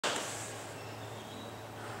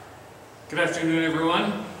Good afternoon,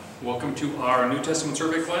 everyone. Welcome to our New Testament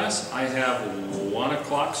survey class. I have 1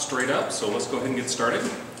 o'clock straight up, so let's go ahead and get started.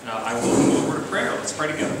 I will move over to prayer. Let's pray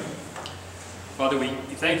together. Father, we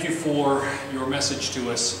thank you for your message to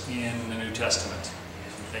us in the New Testament.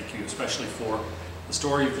 And we thank you especially for the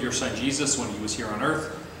story of your son Jesus when he was here on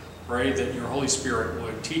earth. Pray that your Holy Spirit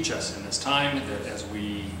would teach us in this time, that as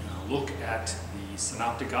we look at the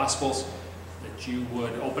Synoptic Gospels, that you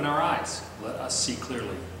would open our eyes. Let us see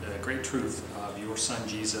clearly the great truth of your son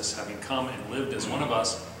Jesus having come and lived as one of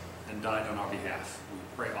us and died on our behalf. We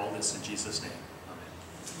pray all this in Jesus' name. Amen.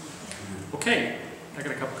 Okay, I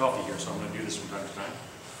got a cup of coffee here, so I'm going to do this from time to time.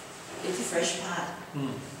 It's a fresh pot.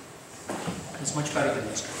 It's much better than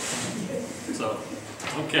yesterday. So,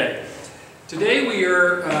 okay. Today we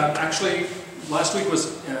are actually, last week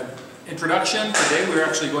was introduction. Today we're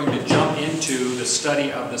actually going to jump into the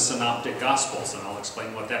study of the Synoptic Gospels, and I'll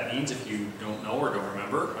explain what that means if you don't know or don't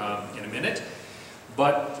remember in a minute.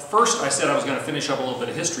 But first I said I was going to finish up a little bit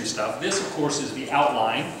of history stuff. This, of course, is the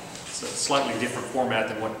outline. It's a slightly different format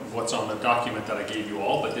than what's on the document that I gave you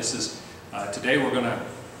all, but this is, today we're going to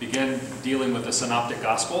begin dealing with the Synoptic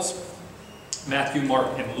Gospels, Matthew,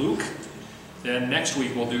 Mark, and Luke. Then next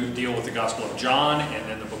week we'll deal with the Gospel of John and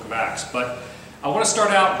then the book of Acts. But I want to start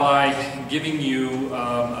out by giving you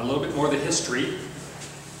a little bit more of the history.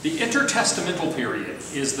 The intertestamental period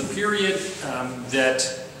is the period that,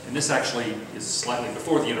 and this actually is slightly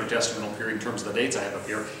before the intertestamental period in terms of the dates I have up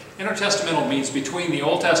here. Intertestamental means between the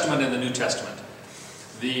Old Testament and the New Testament.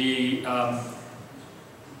 In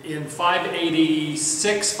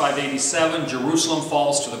 586, 587, Jerusalem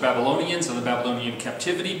falls to the Babylonians and the Babylonian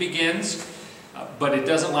captivity begins. But it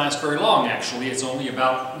doesn't last very long, actually. It's only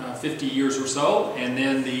about 50 years or so. And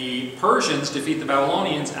then the Persians defeat the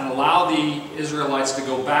Babylonians and allow the Israelites to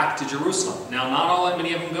go back to Jerusalem. Now, not all that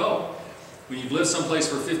many of them go. When you've lived someplace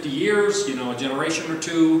for 50 years, a generation or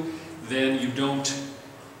two, then you don't...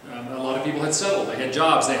 a lot of people had settled. They had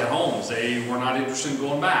jobs, they had homes. They were not interested in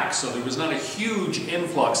going back. So there was not a huge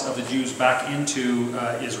influx of the Jews back into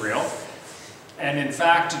Israel. And in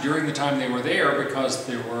fact, during the time they were there, because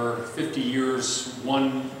there were 50 years,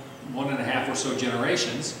 one and a half or so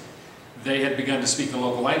generations, they had begun to speak the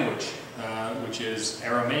local language, which is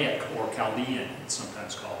Aramaic or Chaldean, it's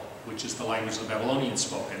sometimes called, which is the language the Babylonians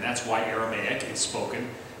spoke. And that's why Aramaic was spoken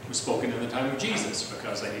in the time of Jesus,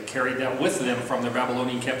 because they had carried that with them from their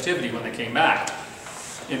Babylonian captivity when they came back.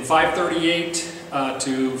 In 538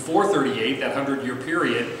 to 438, that 100-year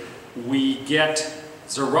period, we get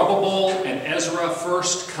Zerubbabel and Ezra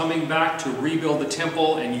first coming back to rebuild the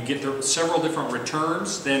temple, and you get several different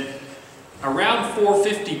returns. Then around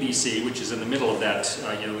 450 BC, which is in the middle of that,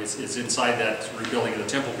 it's inside that rebuilding of the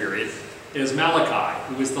temple period, is Malachi,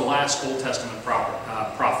 who is the last Old Testament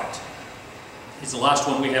prophet. He's the last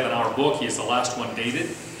one we have in our book. He is the last one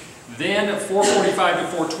dated. Then 445 to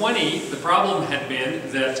 420, the problem had been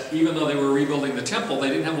that even though they were rebuilding the temple, they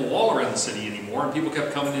didn't have a wall around the city anymore, and people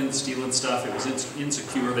kept coming in and stealing stuff. It was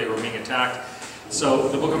insecure. They were being attacked. So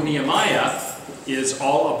the book of Nehemiah is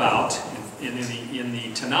all about, in the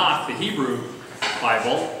Tanakh, the Hebrew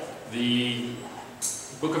Bible, the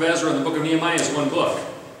book of Ezra and the book of Nehemiah is one book.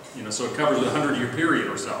 So it covers a 100-year period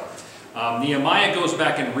or so. Nehemiah goes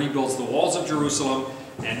back and rebuilds the walls of Jerusalem.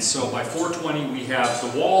 And so by 420 we have the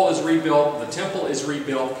wall is rebuilt, the temple is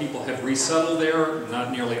rebuilt, people have resettled there,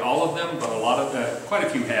 not nearly all of them, but quite a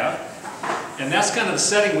few have. And that's kind of the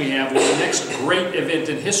setting we have when the next great event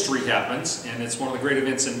in history happens, and it's one of the great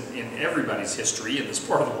events in everybody's history in this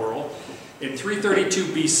part of the world. In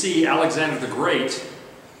 332 BC, Alexander the Great,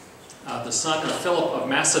 the son of Philip of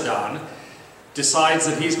Macedon, decides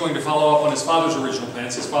that he's going to follow up on his father's original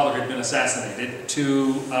plans. His father had been assassinated,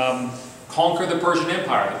 to conquer the Persian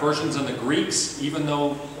Empire. The Persians and the Greeks, even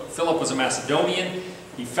though Philip was a Macedonian,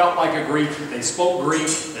 he felt like a Greek. They spoke Greek.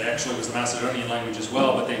 It actually was the Macedonian language as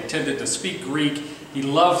well, but they tended to speak Greek. He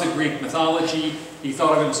loved the Greek mythology. He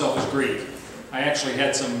thought of himself as Greek. I actually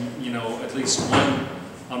had some, at least one,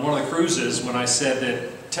 on one of the cruises, when I said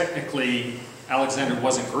that technically Alexander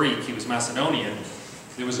wasn't Greek, he was Macedonian.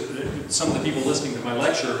 There was some of the people listening to my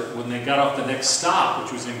lecture, when they got off the next stop,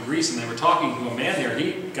 which was in Greece, and they were talking to a man there,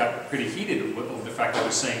 he got pretty heated over the fact that I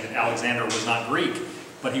was saying that Alexander was not Greek,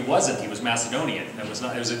 but he wasn't. He was Macedonian. It was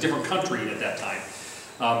a different country at that time.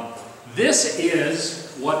 This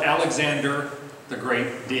is what Alexander the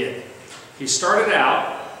Great did. He started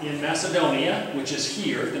out in Macedonia, which is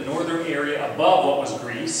here, the northern area above what was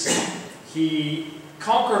Greece. He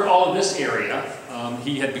conquered all of this area.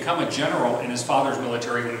 He had become a general in his father's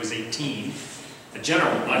military when he was 18. A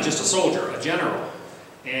general, not just a soldier, a general.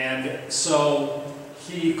 And so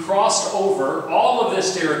he crossed over. All of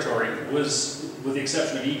this territory was, with the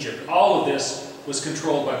exception of Egypt, all of this was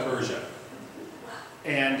controlled by Persia.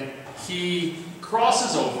 And he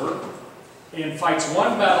crosses over and fights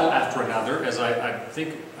one battle after another, as I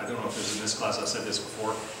think, I don't know if this is in this class, I said this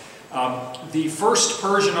before. The first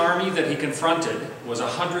Persian army that he confronted was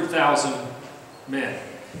 100,000 men.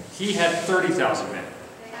 He had 30,000 men,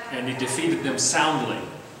 and he defeated them soundly.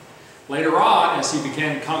 Later on, as he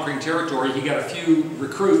began conquering territory, he got a few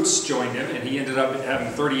recruits joined him, and he ended up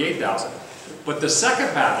having 38,000. But the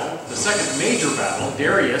second battle, the second major battle,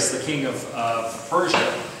 Darius, the king of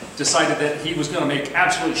Persia, decided that he was going to make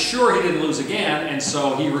absolutely sure he didn't lose again, and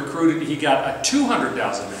so he got a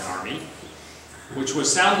 200,000 man army, which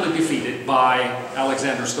was soundly defeated by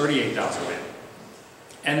Alexander's 38,000 men.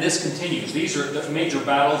 And this continues. These are the major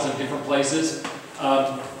battles in different places.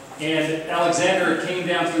 And Alexander came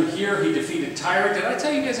down through here. He defeated Tyre. Did I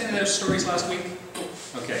tell you guys any of those stories last week?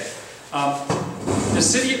 Okay. The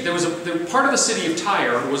city, part of the city of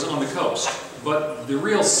Tyre was on the coast, but the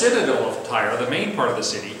real citadel of Tyre, the main part of the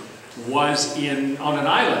city, was on an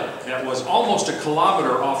island that was almost a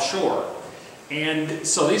kilometer offshore. And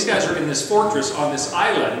so these guys are in this fortress on this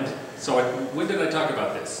island. So when did I talk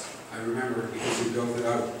about this? I remember because you built it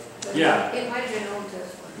out. Yeah. It might have been Old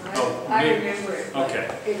Testament. I remember it. Okay.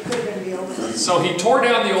 It could have been the Old Testament. So he tore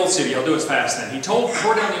down the old city. I'll do it fast then. He tore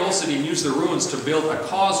down the old city and used the ruins to build a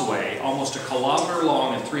causeway almost a kilometer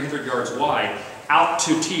long and 300 yards wide out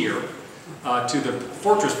to Tyre, to the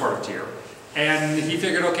fortress part of Tyre. And he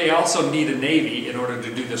figured, okay, I also need a navy in order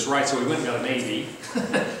to do this right, so he went and got a navy,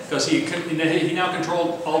 because he now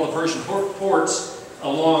controlled all the Persian ports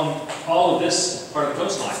along all of this part of the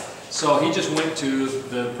coastline. So he just went to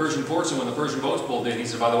the Persian ports, and when the Persian boats pulled in, he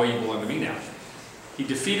said, by the way, you belong to me now. He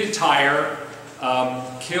defeated Tyre,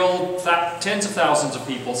 killed tens of thousands of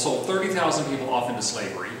people, sold 30,000 people off into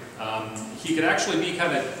slavery. He could actually be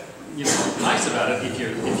kind of, nice about it if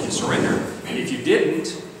you surrendered. If you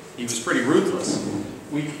didn't, he was pretty ruthless.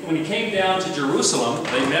 When he came down to Jerusalem,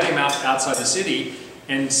 they met him outside the city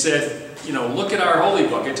and said, look at our holy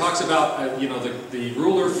book. It talks about, the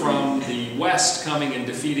ruler from the west coming and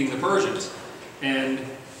defeating the Persians. And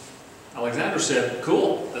Alexander said,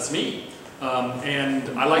 cool, that's me. And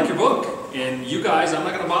I like your book. And you guys, I'm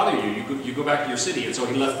not going to bother you. You go back to your city. And so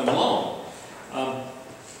he left them alone.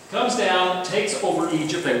 Comes down, takes over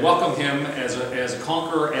Egypt. They welcome him as a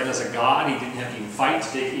conqueror and as a god. He didn't have to even fight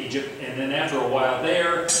to take Egypt. And then after a while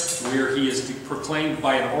there, where he is proclaimed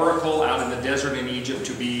by an oracle out in the desert in Egypt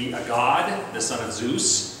to be a god, the son of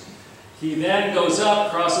Zeus. He then goes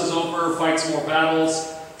up, crosses over, fights more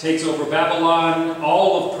battles, takes over Babylon,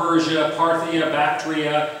 all of Persia, Parthia,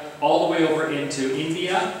 Bactria, all the way over into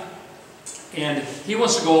India. And he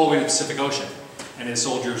wants to go all the way to the Pacific Ocean. And his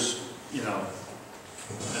soldiers,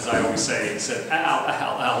 as I always say, said,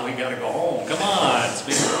 Al, we gotta go home. Come on, it's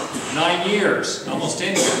been 9 years, almost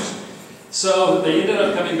 10 years. So they ended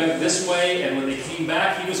up coming back this way, and when they came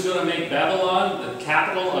back, he was gonna make Babylon the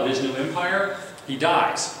capital of his new empire. He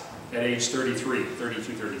dies at age 32,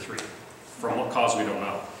 33. From what cause we don't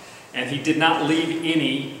know. And he did not leave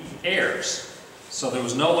any heirs. So there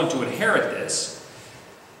was no one to inherit this.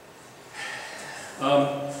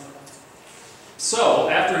 So,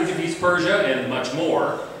 after he defeats Persia and much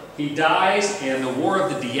more, he dies, and the War of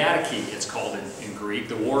the Diadochi, it's called in Greek,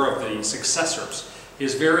 the War of the Successors.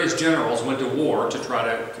 His various generals went to war to try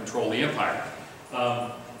to control the empire.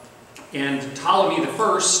 And Ptolemy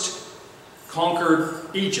I conquered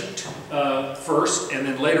Egypt first, and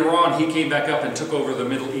then later on he came back up and took over the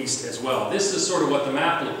Middle East as well. This is sort of what the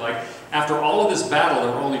map looked like. After all of this battle,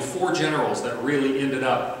 there were only 4 generals that really ended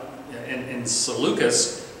up, and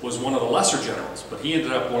Seleucus was one of the lesser generals, but he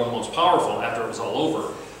ended up one of the most powerful after it was all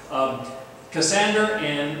over. Cassander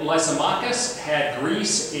and Lysimachus had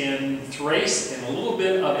Greece and Thrace and a little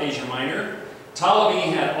bit of Asia Minor.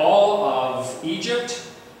 Ptolemy had all of Egypt,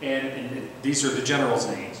 and these are the generals'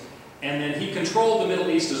 names. And then he controlled the Middle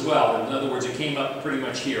East as well. In other words, it came up pretty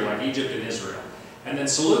much here, like Egypt and Israel. And then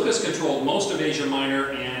Seleucus controlled most of Asia Minor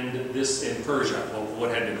and this in Persia, well, what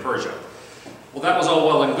had been Persia. Well, that was all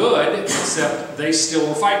well and good, except they still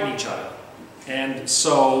were fighting each other. And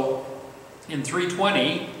so, in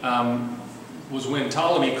 320 was when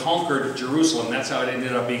Ptolemy conquered Jerusalem. That's how it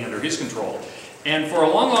ended up being under his control. And for a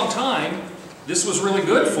long, long time, this was really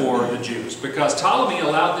good for the Jews, because Ptolemy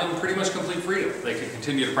allowed them pretty much complete freedom. They could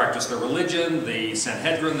continue to practice their religion. The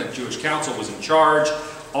Sanhedrin, the Jewish council, was in charge.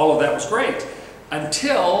 All of that was great.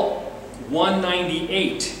 Until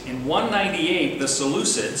 198. In 198, the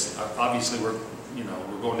Seleucids, obviously we're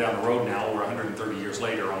going down the road now, we're 130 years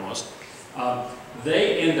later almost,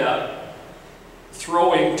 they end up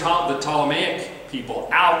throwing the Ptolemaic people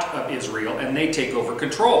out of Israel, and they take over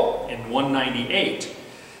control in 198.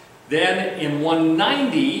 Then in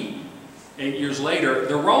 190, 8 years later,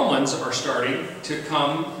 the Romans are starting to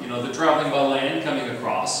come, they're traveling by land, coming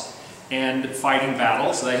across, and fighting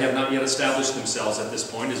battles. They have not yet established themselves at this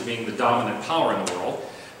point as being the dominant power in the world.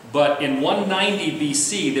 But in 190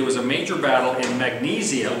 BC, there was a major battle in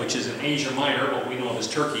Magnesia, which is in Asia Minor, what we know of as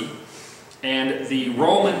Turkey. And the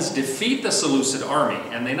Romans defeat the Seleucid army.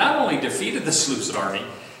 And they not only defeated the Seleucid army,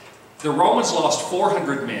 the Romans lost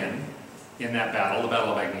 400 men in that battle, the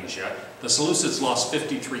Battle of Magnesia. The Seleucids lost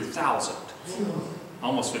 53,000,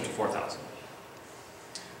 almost 54,000.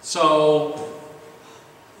 So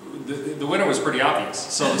the winner was pretty obvious.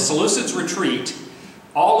 So the Seleucids retreat.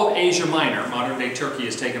 All of Asia Minor, modern-day Turkey,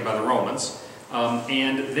 is taken by the Romans.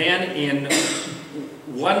 And then in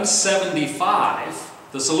 175,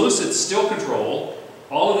 the Seleucids still control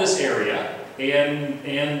all of this area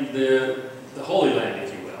and the Holy Land,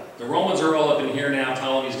 if you will. The Romans are all up in here now,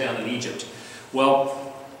 Ptolemy's down in Egypt. Well,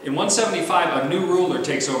 in 175, a new ruler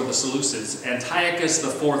takes over the Seleucids, Antiochus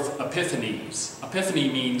IV Epiphanes. Epiphany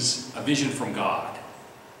means a vision from God.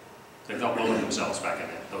 They thought well of themselves back in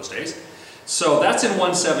those days. So that's in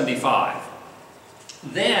 175.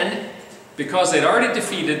 Then, because they'd already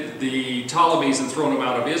defeated the Ptolemies and thrown them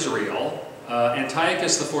out of Israel,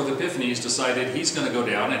 Antiochus IV Epiphanes decided he's going to go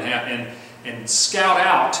down and scout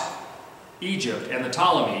out Egypt and the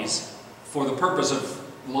Ptolemies for the purpose of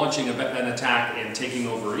launching an attack and taking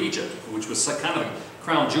over Egypt, which was kind of a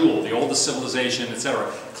crown jewel, the oldest civilization,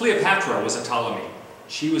 etc. Cleopatra was a Ptolemy.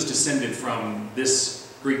 She was descended from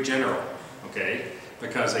this Greek general, okay,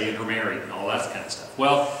 because they intermarried and all that kind of stuff.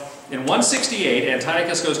 Well, in 168,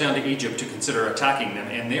 Antiochus goes down to Egypt to consider attacking them,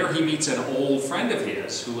 and there he meets an old friend of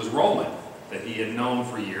his who was Roman, that he had known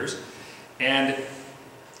for years, and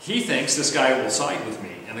he thinks this guy will side with me.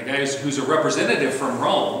 And the guy who's a representative from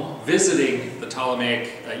Rome, visiting the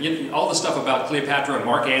Ptolemaic, all the stuff about Cleopatra and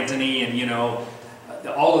Mark Antony and,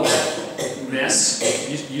 all of that mess.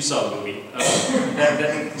 You saw the movie.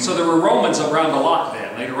 So there were Romans around a lot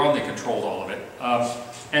then. Later on they controlled all of it.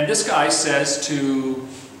 And this guy says to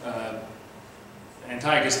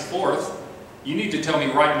Antiochus IV, you need to tell me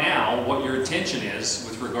right now what your intention is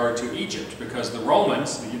with regard to Egypt, because the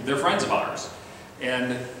Romans, they're friends of ours.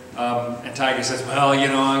 And Antiochus says, well,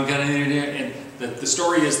 I'm going to... And the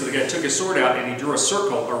story is that the guy took his sword out and he drew a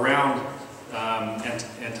circle around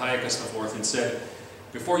Antiochus IV and said,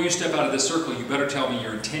 before you step out of this circle, you better tell me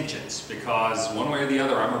your intentions, because one way or the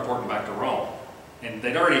other, I'm reporting back to Rome. And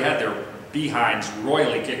they'd already had their behinds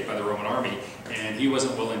royally kicked by the Roman army, and he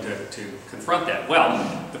wasn't willing to confront that. Well,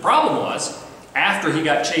 the problem was, after he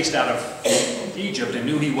got chased out of Egypt and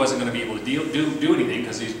knew he wasn't going to be able to do anything,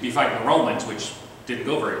 because he'd be fighting the Romans, which didn't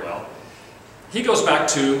go very well, he goes back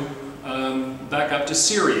up to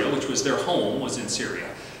Syria, which was their home, was in Syria,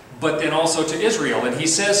 but then also to Israel. And he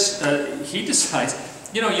says, he decides,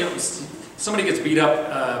 somebody gets beat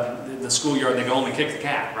up in the schoolyard and they go home and kick the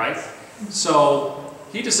cat, right? So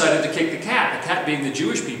he decided to kick the cat being the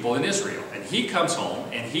Jewish people in Israel. And he comes home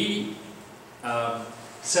and he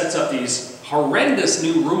sets up these horrendous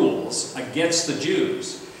new rules against the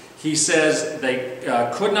Jews. He says they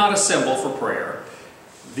could not assemble for prayer.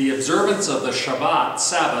 The observance of the Shabbat,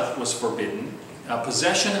 Sabbath, was forbidden.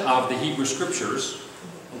 Possession of the Hebrew Scriptures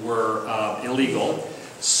were illegal.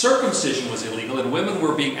 Circumcision was illegal, and women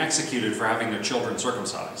were being executed for having their children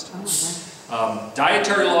circumcised.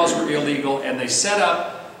 Dietary laws were illegal, and they set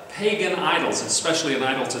up pagan idols, especially an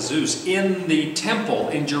idol to Zeus, in the temple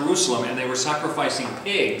in Jerusalem, and they were sacrificing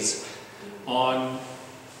pigs on,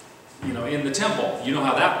 in the temple. You know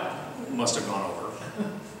how that must have gone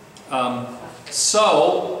over.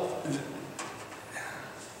 So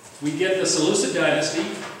we get the Seleucid dynasty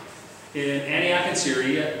in Antioch and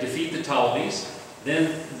Syria, defeat the Ptolemies.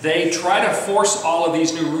 Then they try to force all of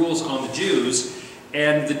these new rules on the Jews,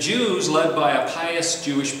 and the Jews, led by a pious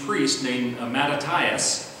Jewish priest named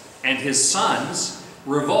Mattathias, and his sons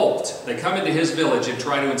revolt. They come into his village and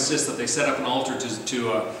try to insist that they set up an altar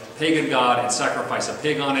to a pagan god and sacrifice a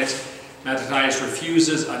pig on it. Mattathias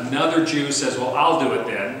refuses. Another Jew says, well, I'll do it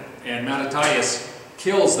then. And Mattathias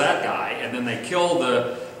kills that guy, and then they kill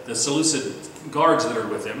the Seleucid guards that are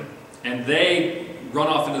with him, and they run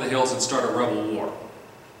off into the hills and start a rebel war,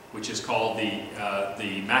 which is called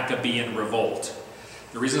the Maccabean Revolt.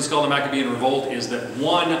 The reason it's called the Maccabean Revolt is that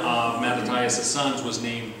one of Mattathias' sons was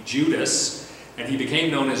named Judas, and he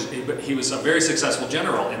became known as, he was a very successful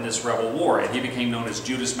general in this rebel war, and he became known as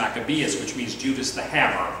Judas Maccabeus, which means Judas the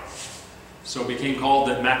Hammer. So it became called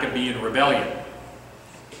the Maccabean Rebellion.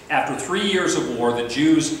 After 3 years of war, the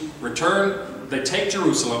Jews return they take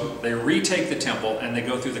Jerusalem, they retake the temple, and they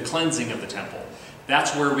go through the cleansing of the temple.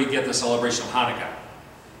 That's where we get the celebration of Hanukkah.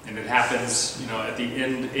 And it happens, you know, at the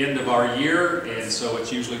end of our year, and so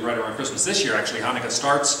it's usually right around Christmas. This year, actually, Hanukkah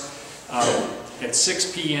starts at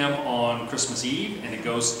 6 p.m. on Christmas Eve, and it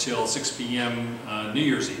goes till 6 p.m. New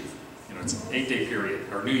Year's Eve. You know, it's an 8-day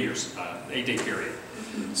period, or New Year's, 8-day period.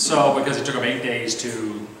 So, because it took them 8 days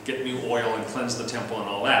to get new oil and cleanse the temple and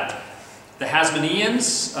all that. The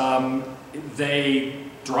Hasmoneans, they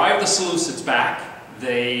drive the Seleucids back,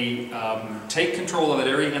 they take control of that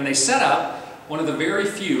area, and they set up one of the very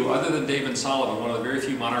few, other than David and Solomon, one of the very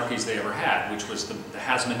few monarchies they ever had, which was the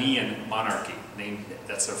Hasmonean monarchy.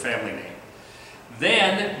 That's their family name.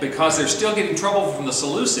 Then, because they're still getting trouble from the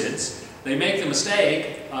Seleucids, they make the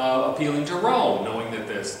mistake of appealing to Rome, knowing that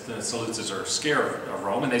the Seleucids are scared of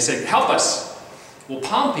Rome, and they say, help us. Well,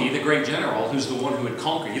 Pompey, the great general, who's the one who had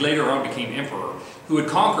conquered, he later on became emperor, who had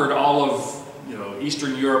conquered all of, you know,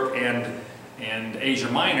 Eastern Europe and Asia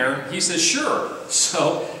Minor, he says, sure.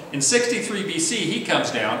 So, in 63 BC, he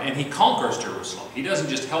comes down and he conquers Jerusalem. He doesn't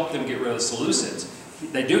just help them get rid of the Seleucids.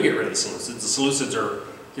 They do get rid of the Seleucids. The Seleucids are,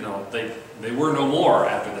 you know, they were no more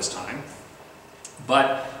after this time.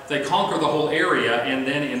 But they conquer the whole area, and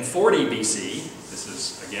then in 40 BC, this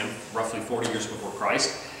is, again, roughly 40 years before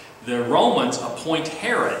Christ, the Romans appoint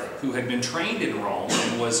Herod, who had been trained in Rome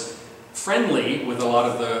and was friendly with a lot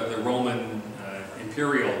of the Roman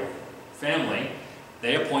imperial family.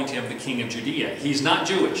 They appoint him the king of Judea. He's not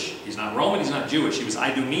Jewish. He's not Roman, he's not Jewish. He was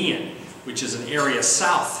Idumean, which is an area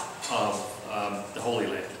south of the Holy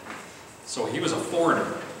Land. So he was a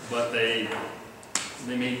foreigner, but they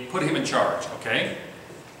may put him in charge, okay?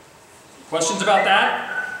 Questions about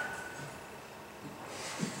that?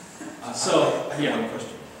 I have one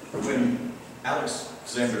question. When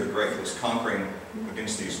Alexander the Great was conquering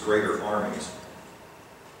against these greater armies,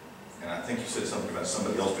 and I think you said something about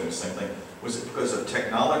somebody else doing the same thing, was it because of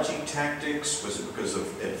technology, tactics? Was it because of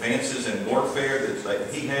advances in warfare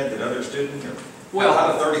that he had that others didn't? Or well,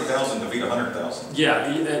 how did 30,000 defeat 100,000?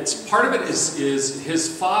 Yeah, it's part of it is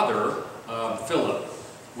his father, Philip,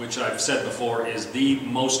 which I've said before is the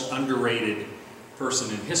most underrated person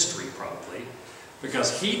in history, probably,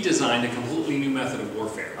 because he designed a completely new method of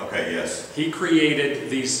warfare. Okay, yes. He created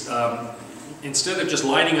these, instead of just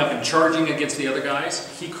lining up and charging against the other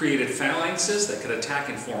guys, he created phalanxes that could attack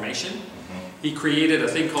in formation. He created a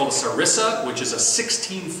thing called a sarissa, which is a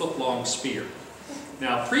 16-foot long spear.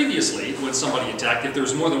 Now, previously, when somebody attacked, if there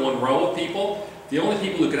was more than one row of people, the only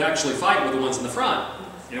people who could actually fight were the ones in the front.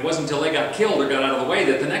 And it wasn't until they got killed or got out of the way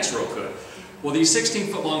that the next row could. Well, these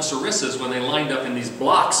 16-foot long sarissas, when they lined up in these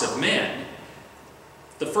blocks of men,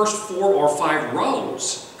 the first 4 or 5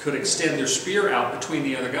 rows could extend their spear out between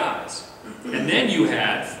the other guys. And then you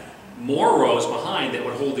had more rows behind that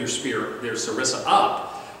would hold their spear, their sarissa up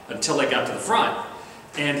until they got to the front.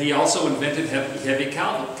 And he also invented heavy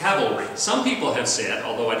cavalry. Some people have said,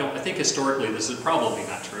 although I think historically this is probably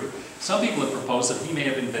not true, some people have proposed that he may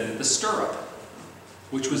have invented the stirrup,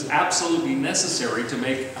 which was absolutely necessary to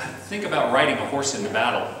make, think about riding a horse into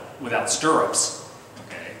battle without stirrups,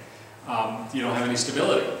 okay? You don't have any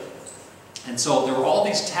stability. And so there were all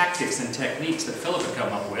these tactics and techniques that Philip had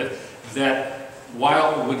come up with that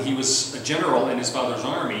when he was a general in his father's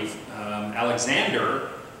army, Alexander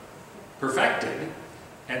perfected.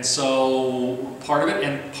 And so part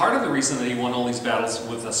of the reason that he won all these battles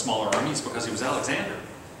with a smaller army is because he was Alexander.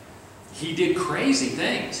 He did crazy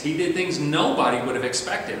things. He did things nobody would have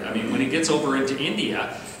expected. I mean, when he gets over into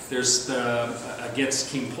India, there's against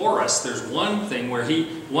King Porus, there's one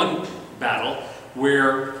battle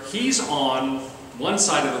where he's on one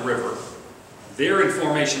side of the river. They're in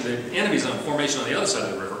formation, the enemy's on formation on the other side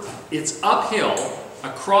of the river. It's uphill,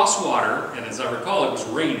 across water, and as I recall, it was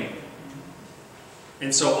raining.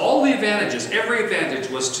 And so all the advantages, every advantage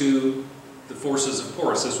was to the forces of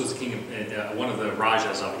Porus. This was the king of, one of the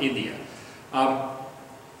Rajas of India.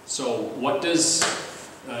 So what does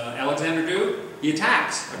Alexander do? He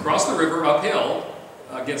attacks across the river uphill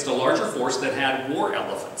against a larger force that had war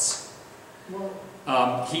elephants.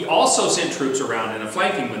 He also sent troops around in a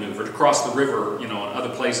flanking maneuver to cross the river, you know, in other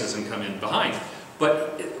places and come in behind.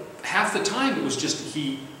 But half the time it was just,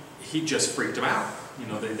 he just freaked them out. You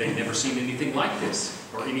know, they'd never seen anything like this,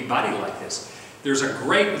 or anybody like this. There was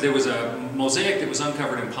a mosaic that was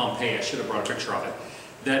uncovered in Pompeii, I should have brought a picture of it,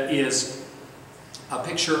 that is a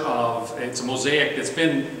picture of, it's a mosaic that's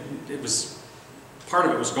part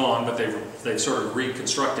of it was gone, but they've sort of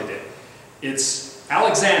reconstructed it. It's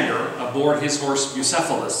Alexander aboard his horse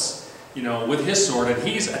Bucephalus, you know, with his sword, and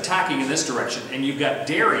he's attacking in this direction, and you've got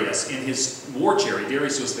Darius in his war chariot.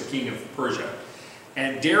 Darius was the king of Persia.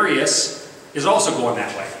 And Darius is also going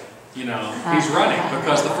that way. You know, he's running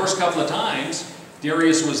because the first couple of times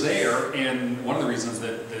Darius was there, and one of the reasons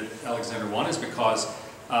that Alexander won is because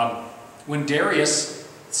when Darius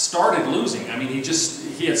started losing, I mean, he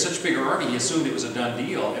had such a bigger army, he assumed it was a done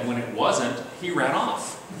deal, and when it wasn't, he ran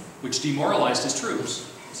off, which demoralized his troops.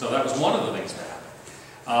 So that was one of the things that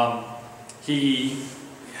happened.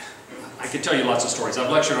 I could tell you lots of stories.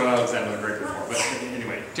 I've lectured on Alexander the Great before, but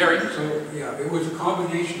anyway, Terry. So, yeah, it was a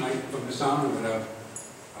combination, from the sound of it, of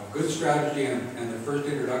good strategy and the first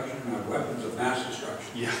introduction of weapons of mass destruction.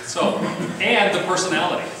 Yeah, so, and the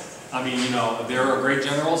personality. I mean, you know, there are great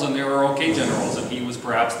generals and there are okay generals, and he was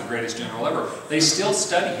perhaps the greatest general ever. They still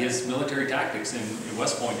study his military tactics in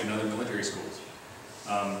West Point and other military schools.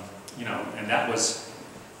 You know, and that was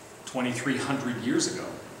 2,300 years ago.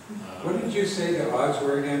 What did you say the odds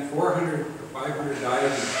were again? 400 or 500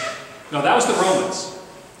 died? No, that was the Romans.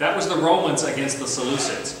 That was the Romans against the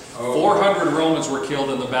Seleucids. Oh. 400 Romans were killed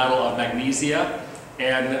in the Battle of Magnesia,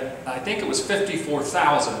 and I think it was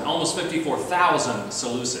 54,000, almost 54,000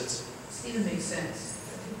 Seleucids. Seems to make sense.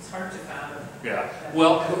 It's hard to fathom. Yeah.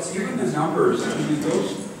 Well, Even the numbers, I mean, in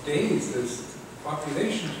those days, the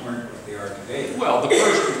populations weren't what they are today. well,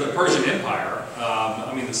 the Persian Empire,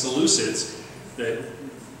 I mean, the Seleucids,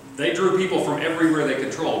 they drew people from everywhere they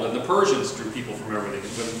controlled, and the Persians drew people from everywhere.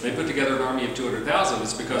 When they put together an army of 200,000,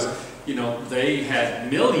 it's because, you know, they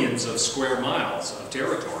had millions of square miles of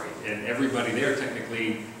territory, and everybody there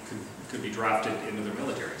technically could be drafted into their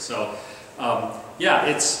military. So, yeah,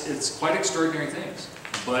 it's quite extraordinary things.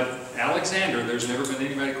 But Alexander, there's never been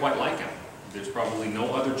anybody quite like him. There's probably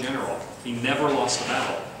no other general. He never lost a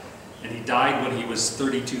battle, and he died when he was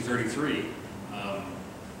 32, 33.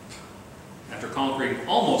 After conquering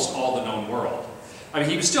almost all the known world. I mean,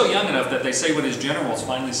 he was still young enough that they say when his generals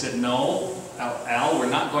finally said, no, Al, we're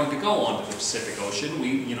not going to go onto the Pacific Ocean,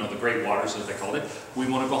 you know, the Great Waters as they called it, we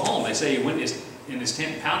want to go home. They say he went in his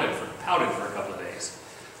tent and pouted for a couple of days.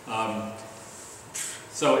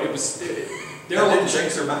 So it was... That didn't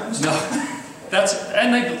change their minds? No.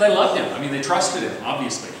 And they loved him. I mean, they trusted him,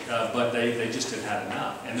 obviously, but they just had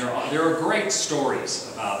enough. And there are great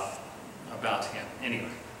stories about him. Anyway.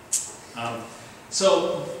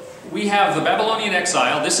 So we have the Babylonian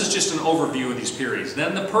exile. This is just an overview of these periods.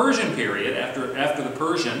 Then the Persian period, after the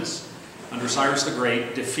Persians, under Cyrus the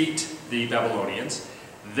Great, defeat the Babylonians.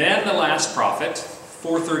 Then the last prophet,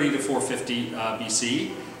 430 to 450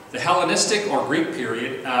 BC. The Hellenistic or Greek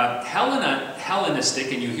period.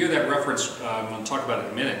 Hellenistic, and you hear that reference, we'll talk about it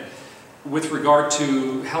in a minute, with regard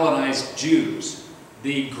to Hellenized Jews.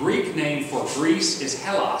 The Greek name for Greece is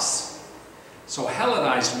Hellas. So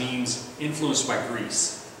Hellenized means influenced by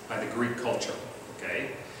Greece, by the Greek culture,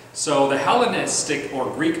 okay? So the Hellenistic or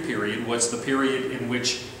Greek period was the period in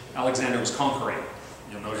which Alexander was conquering.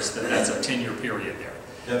 You'll notice that that's a 10-year period there.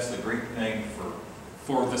 That's the Greek name for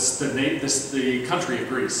the country of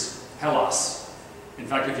Greece, Hellas. In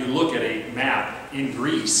fact, if you look at a map in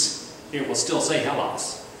Greece, it will still say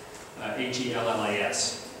Hellas,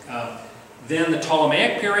 Hellas. Then the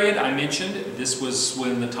Ptolemaic period, I mentioned, this was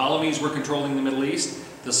when the Ptolemies were controlling the Middle East.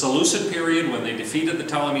 The Seleucid period, when they defeated the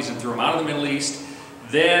Ptolemies and threw them out of the Middle East.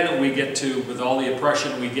 Then we get to, with all the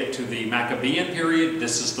oppression, we get to the Maccabean period.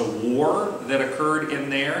 This is the war that occurred in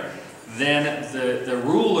there. Then the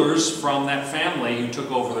rulers from that family who took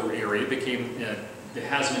over the area became the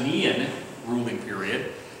Hasmonean ruling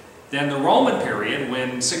period. Then the Roman period,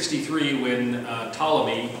 when 63, when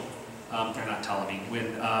Ptolemy, not Ptolemy,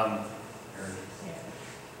 when...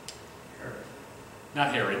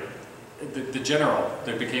 not Herod, the general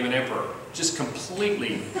that became an emperor, just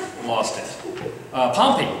completely lost it.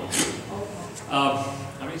 Pompey. How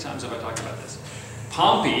many times have I talked about this?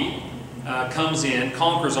 Pompey comes in,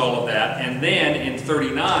 conquers all of that, and then in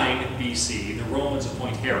 39 BC, the Romans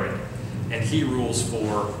appoint Herod, and he rules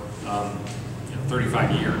for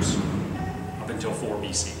 35 years, up until 4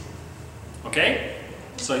 BC. Okay?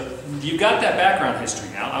 So you got that background history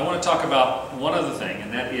now. I want to talk about one other thing,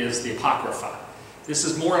 and that is the Apocrypha. This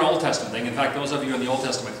is more an Old Testament thing. In fact, those of you in the Old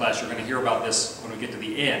Testament class, you're going to hear about this when we get to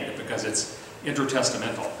the end, because it's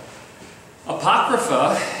intertestamental.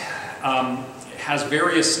 Apocrypha has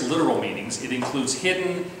various literal meanings. It includes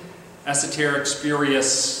hidden, esoteric,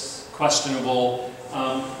 spurious, questionable.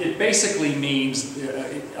 It basically means,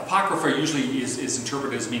 Apocrypha usually is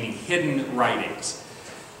interpreted as meaning hidden writings.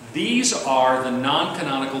 These are the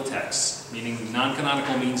non-canonical texts, meaning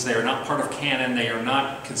non-canonical means they are not part of canon, they are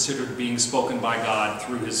not considered being spoken by God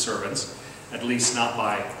through His servants, at least not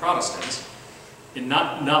by Protestants, and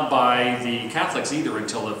not by the Catholics either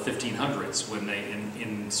until the 1500s, when they,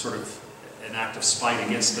 in sort of an act of spite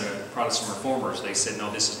against the Protestant reformers. They said,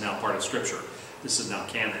 no, this is now part of Scripture. This is now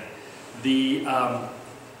canon.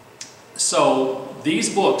 So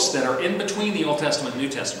these books that are in between the Old Testament and New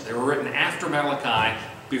Testament, they were written after Malachi,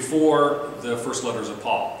 before the first letters of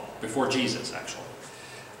Paul, before Jesus, actually.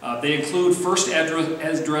 They include First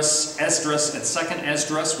Esdras, and Second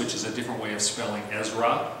Esdras, which is a different way of spelling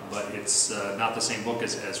Ezra, but it's not the same book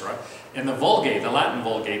as Ezra. And the Vulgate, the Latin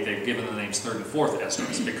Vulgate, they've given the names Third and Fourth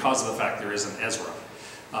Esdras because of the fact there is an Ezra.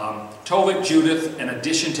 Tobit, Judith, in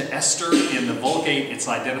addition to Esther, in the Vulgate, it's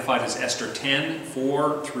identified as Esther 10,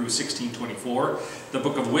 4 through 1624. The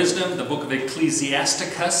Book of Wisdom, the Book of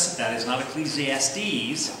Ecclesiasticus, that is not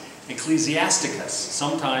Ecclesiastes, Ecclesiasticus,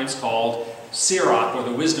 sometimes called Sirach, or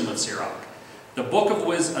the Wisdom of Sirach. The Book of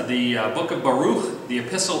Baruch, the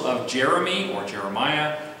Epistle of Jeremy, or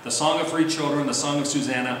Jeremiah, the Song of Three Children, the Song of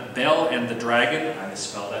Susanna, Bel and the Dragon. I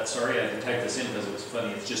misspelled that, sorry, I didn't type this in because it was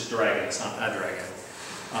funny, it's just dragon, it's not a dragon.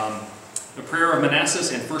 The Prayer of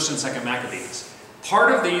Manasseh, and 1st and 2nd Maccabees.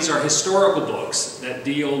 Part of these are historical books that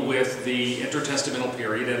deal with the intertestamental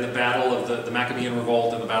period and the battle of the Maccabean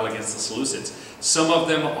revolt and the battle against the Seleucids. Some of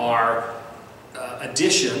them are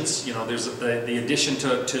additions. You know, there's the addition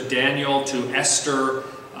to Daniel, to Esther,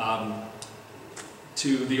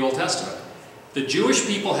 to the Old Testament. The Jewish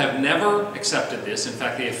people have never accepted this. In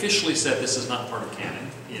fact, they officially said this is not part of canon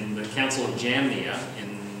in the Council of Jamnia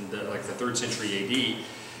in the 3rd century AD.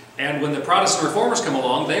 And when the Protestant reformers come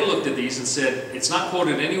along, they looked at these and said, it's not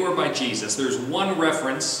quoted anywhere by Jesus. There's one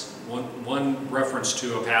reference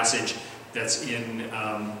to a passage that's in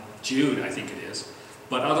Jude, I think it is.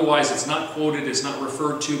 But otherwise, it's not quoted, it's not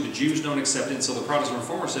referred to, the Jews don't accept it, so the Protestant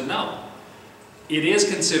reformers said no. It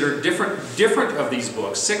is considered different of these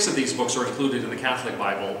books. 6 of these books are included in the Catholic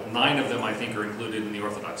Bible. 9 of them, I think, are included in the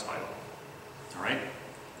Orthodox Bible. All right?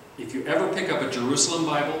 If you ever pick up a Jerusalem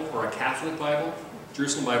Bible or a Catholic Bible,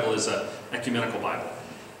 Jerusalem Bible is an ecumenical Bible,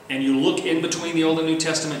 and you look in between the Old and New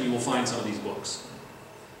Testament, you will find some of these books.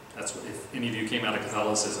 That's what, if any of you came out of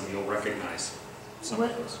Catholicism, you'll recognize some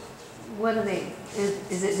of those. What are they?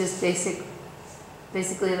 Is it just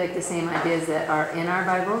basically like the same ideas that are in our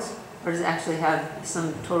Bibles, or does it actually have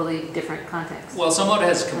some totally different context? Well, some of it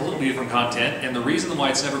has completely different content, and the reason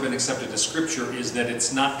why it's never been accepted as Scripture is that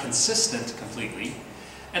it's not consistent completely.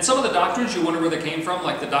 And some of the doctrines, you wonder where they came from,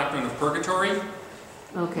 like the doctrine of purgatory.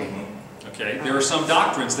 Okay. Okay, there are some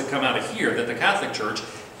doctrines that come out of here that the Catholic Church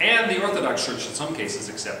and the Orthodox Church in some cases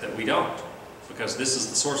accept that we don't, because this is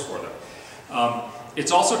the source for them.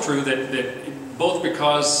 It's also true that both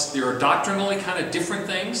because there are doctrinally kind of different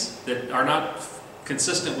things that are not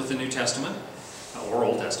consistent with the New Testament or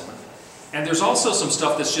Old Testament, and there's also some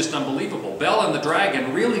stuff that's just unbelievable. Bel and the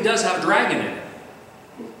Dragon really does have a dragon in it.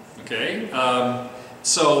 Okay?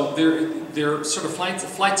 So there are sort of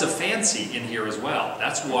flights of fancy in here as well.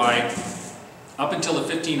 That's why up until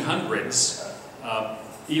the 1500s,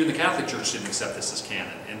 even the Catholic Church didn't accept this as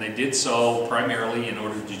canon. And they did so primarily in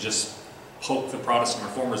order to just poke the Protestant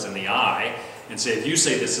reformers in the eye and say, if you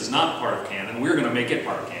say this is not part of canon, we're going to make it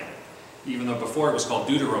part of canon. Even though before it was called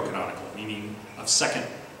deuterocanonical, meaning of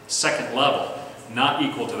second level, not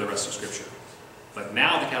equal to the rest of Scripture. But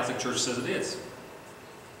now the Catholic Church says it is.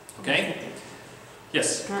 Okay?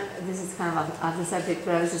 Yes? This is kind of off the subject,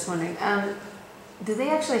 but I was just wondering, do they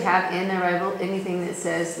actually have in their Bible anything that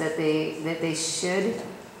says that they should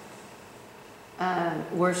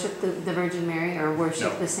worship the Virgin Mary or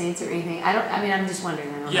worship the saints or anything? I'm just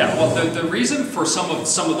wondering. Yeah, well, the reason for some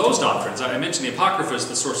of those doctrines, I mentioned the Apocrypha is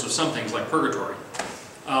the source of some things like purgatory.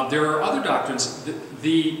 There are other doctrines.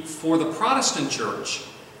 For the Protestant Church,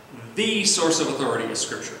 the source of authority is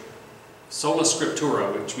Scripture. Sola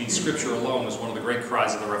Scriptura, which means Scripture alone, was one of the great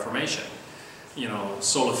cries of the Reformation. You know,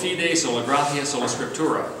 sola fide, sola gratia, sola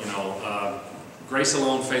Scriptura. You know, grace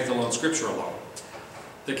alone, faith alone, Scripture alone.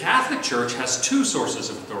 The Catholic Church has 2 sources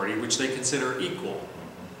of authority which they consider equal.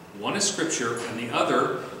 One is Scripture, and the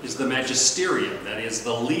other is the magisterium, that is,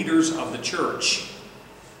 the leaders of the Church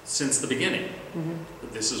since the beginning.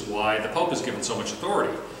 Mm-hmm. This is why the Pope is given so much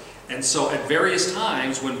authority. And so at various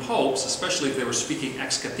times when popes, especially if they were speaking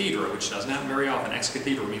ex cathedra, which doesn't happen very often, ex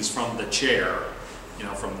cathedra means from the chair, you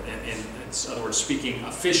know, in other words, speaking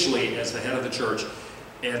officially as the head of the church,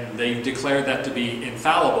 and they declared that to be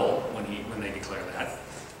infallible when they declare that.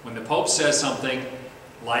 When the Pope says something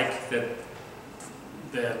like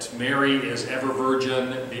that Mary is ever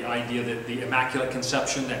virgin, the idea that the Immaculate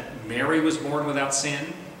Conception, that Mary was born without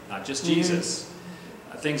sin, not just Jesus,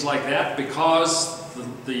 things like that, because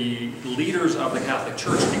the leaders of the Catholic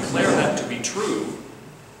Church declare that to be true,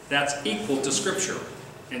 that's equal to Scripture.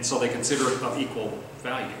 And so they consider it of equal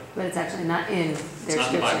value. But it's actually not in It's their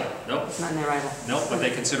not in the scripture. Bible. Nope. It's not in their Bible. Nope, but they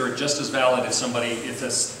consider it just as valid if somebody, if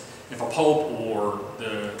a pope or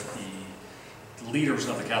the leaders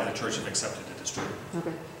of the Catholic Church have accepted it as true.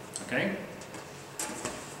 Okay. Okay?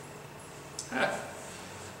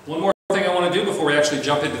 One more thing I want to do before we actually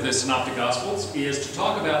jump into the Synoptic Gospels is to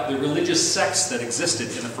talk about the religious sects that existed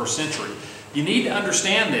in the first century. You need to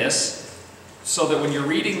understand this so that when you're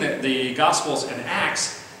reading the Gospels and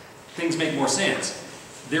Acts, things make more sense.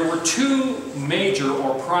 There were two major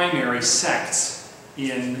or primary sects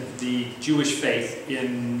in the Jewish faith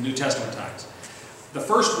in New Testament times. The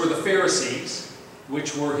first were the Pharisees,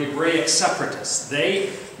 which were Hebraic separatists. They,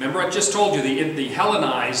 remember I just told you, the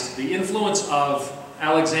Hellenized, the influence of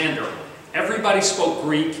Alexander. Everybody spoke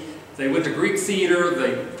Greek. They went to Greek theater.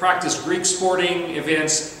 They practiced Greek sporting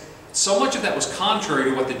events. So much of that was contrary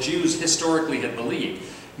to what the Jews historically had believed.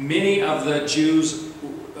 Many of the Jews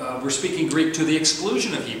were speaking Greek to the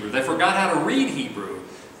exclusion of Hebrew. They forgot how to read Hebrew,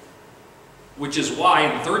 which is why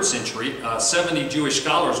in the 3rd century, 70 Jewish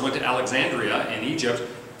scholars went to Alexandria in Egypt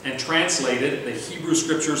and translated the Hebrew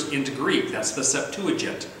scriptures into Greek. That's the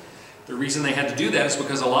Septuagint. The reason they had to do that is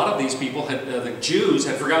because a lot of these people, the Jews,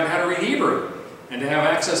 had forgotten how to read Hebrew. And to have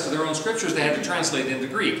access to their own scriptures, they had to translate it into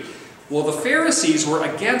Greek. Well, the Pharisees were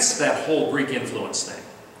against that whole Greek influence thing.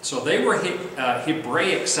 So they were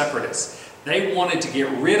Hebraic separatists. They wanted to get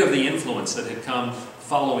rid of the influence that had come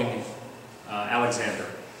following Alexander.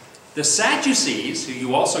 The Sadducees, who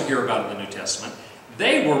you also hear about in the New Testament,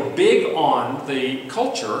 they were big on the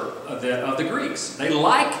culture of the Greeks. They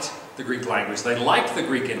liked the Greek language. They liked the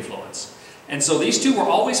Greek influence. And so these two were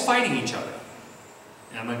always fighting each other.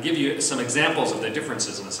 And I'm going to give you some examples of the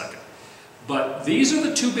differences in a second. But these are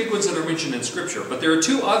the two big ones that are mentioned in Scripture. But there are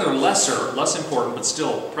two other lesser, less important, but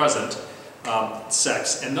still present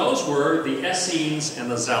sects. And those were the Essenes and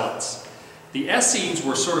the Zealots. The Essenes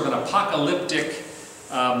were sort of an apocalyptic,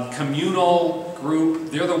 communal group.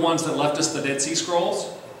 They're the ones that left us the Dead Sea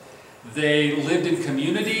Scrolls. They lived in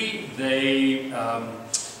community. They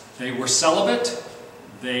were celibate.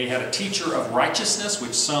 They had a teacher of righteousness,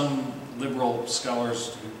 which some liberal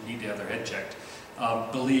scholars who need to have their head checked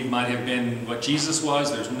believe might have been what Jesus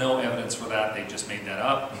was. There's no evidence for that. They just made that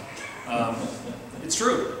up. It's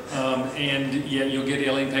true. And yet you'll get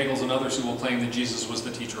Elaine Pagels and others who will claim that Jesus was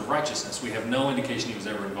the teacher of righteousess. We have no indication he was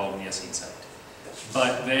ever involved in the Essene sect.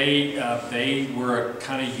 But they were a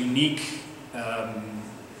kind of unique,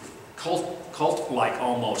 cult-like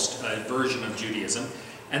almost version of Judaism.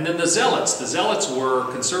 And then the Zealots. The Zealots were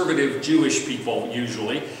conservative Jewish people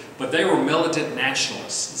usually, but they were militant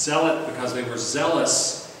nationalists. Zealot because they were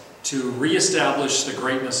zealous to reestablish the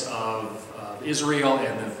greatness of Israel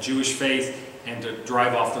and the Jewish faith and to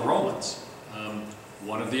drive off the Romans.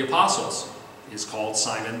 One of the apostles is called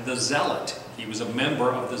Simon the Zealot. He was a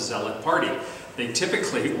member of the Zealot party. They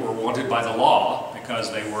typically were wanted by the law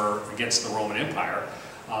because they were against the Roman Empire.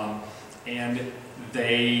 And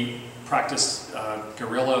they practiced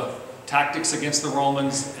guerrilla tactics against the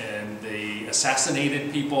Romans, and they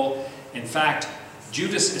assassinated people. In fact,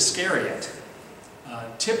 Judas Iscariot,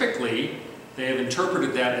 typically they have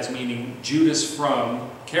interpreted that as meaning Judas from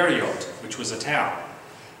Keriot, which was a town.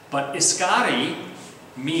 But Iscari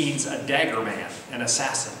means a dagger man, an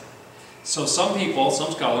assassin. So some people,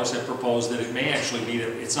 some scholars have proposed that it may actually be that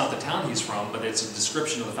it's not the town he's from, but it's a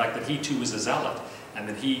description of the fact that he too was a zealot, and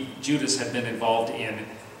that Judas had been involved in,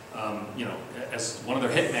 as one of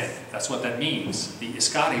their hitmen. That's what that means. The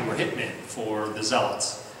Iscari were hitmen for the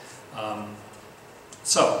zealots.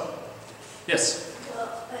 Yes? Well,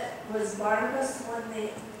 was Barnabas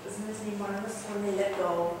wasn't his name Barnabas when they let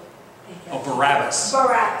go? Oh, Barabbas.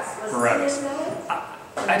 Barabbas. Was Barabbas. his name?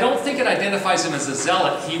 I don't think it identifies him as a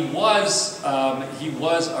zealot. He was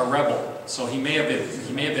a rebel, so he may have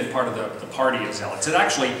been part of the party of zealots. It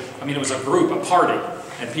actually, it was a group, a party,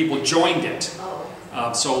 and people joined it.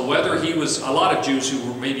 Oh. So whether he was, a lot of Jews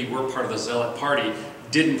who maybe were part of the zealot party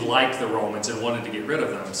didn't like the Romans and wanted to get rid of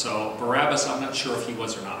them. So Barabbas, I'm not sure if he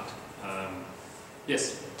was or not.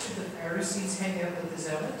 Yes? Did the Pharisees hang out with the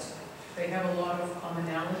zealots? They have a lot of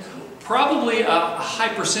commonality. Probably a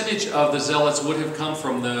high percentage of the zealots would have come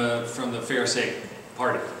from the Pharisaic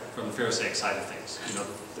party, from the Pharisaic side of things.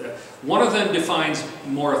 One of them defines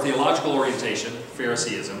more a theological orientation,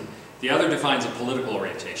 Phariseeism. The other defines a political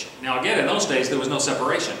orientation. Now again, in those days there was no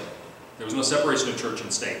separation. There was no separation of church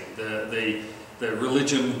and state. The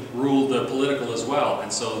religion ruled the political as well,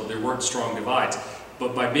 and so there weren't strong divides.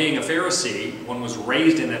 But by being a Pharisee, one was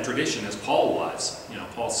raised in that tradition, as Paul was.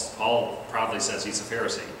 Paul proudly says he's a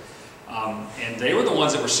Pharisee. And they were the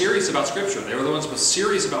ones that were serious about Scripture. They were the ones that were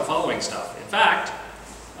serious about following stuff. In fact,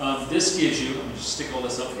 This gives you, let me just stick all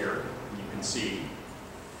this up here, you can see.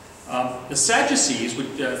 The Sadducees,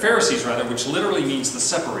 Pharisees rather, which literally means the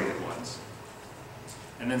separated ones.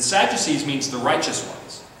 And then Sadducees means the righteous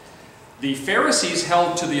ones. The Pharisees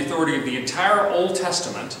held to the authority of the entire Old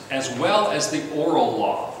Testament as well as the oral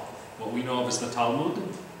law, what we know of as the Talmud,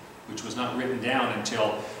 which was not written down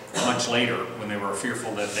until much later when they were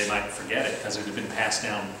fearful that they might forget it because it had been passed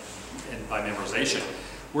down by memorization.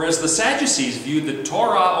 Whereas the Sadducees viewed the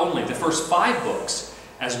Torah only, the first 5 books,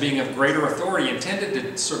 as being of greater authority and tended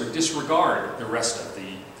to sort of disregard the rest of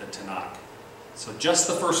the Tanakh. So just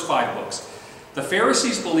the first 5 books. The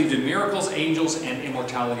Pharisees believed in miracles, angels, and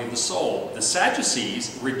immortality of the soul. The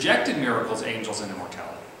Sadducees rejected miracles, angels, and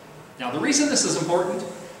immortality. Now the reason this is important,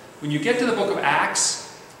 when you get to the book of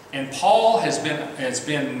Acts, and Paul has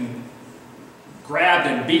been grabbed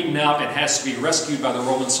and beaten up and has to be rescued by the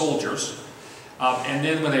Roman soldiers, and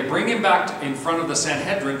then when they bring him back in front of the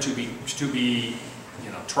Sanhedrin to be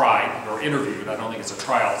tried or interviewed, I don't think it's a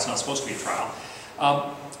trial, it's not supposed to be a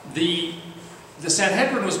trial, the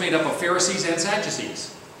Sanhedrin was made up of Pharisees and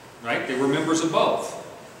Sadducees, right? They were members of both.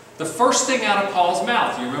 The first thing out of Paul's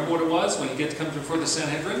mouth, you remember what it was when he comes before the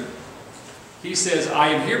Sanhedrin? He says, I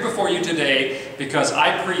am here before you today because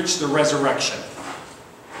I preach the resurrection.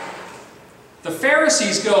 The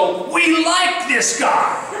Pharisees go, we like this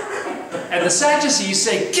guy! And the Sadducees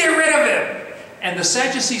say, get rid of him! And the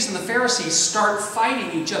Sadducees and the Pharisees start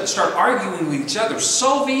fighting each other, start arguing with each other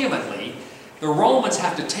so vehemently, the Romans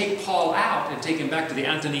have to take Paul out and take him back to the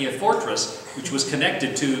Antonia fortress, which was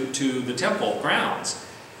connected to the temple grounds.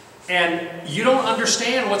 And you don't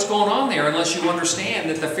understand what's going on there unless you understand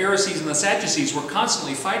that the Pharisees and the Sadducees were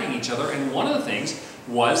constantly fighting each other, and one of the things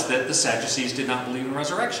was that the Sadducees did not believe in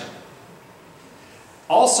resurrection.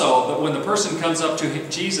 Also, that when the person comes up to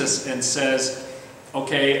Jesus and says,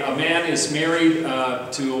 okay, a man is married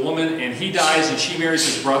to a woman and he dies and she marries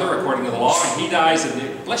his brother according to the law, and he dies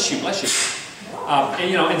and bless you, bless you.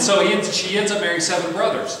 And so she ends up marrying 7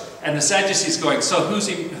 brothers. And the Sadducees going, so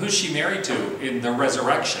who's she married to in the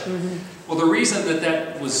resurrection? Mm-hmm. Well, the reason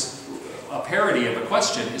that was a parody of a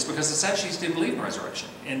question is because the Sadducees didn't believe in resurrection.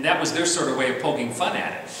 And that was their sort of way of poking fun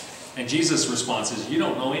at it. And Jesus' response is, you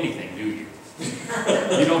don't know anything, do you?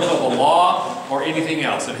 You don't know the law or anything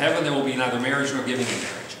else. In heaven there will be neither marriage nor giving in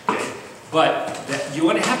marriage. Okay? But you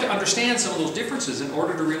have to understand some of those differences in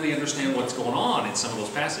order to really understand what's going on in some of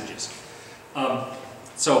those passages.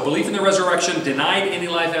 So belief in the resurrection, denied any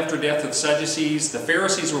life after death of the Sadducees. The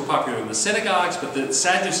Pharisees were popular in the synagogues, but the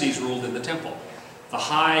Sadducees ruled in the temple. The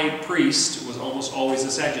high priest was almost always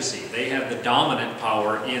a Sadducee. They had the dominant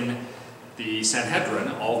power in the Sanhedrin,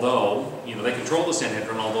 although, they controlled the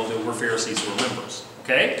Sanhedrin, although there were Pharisees who were members.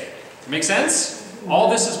 Okay? Make sense? All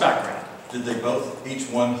this is background. Did they both, each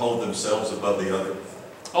one, hold themselves above the other?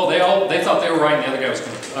 Oh, they thought they were right, and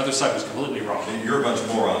the other side was completely wrong. You're a bunch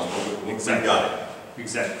of morons, but we got it.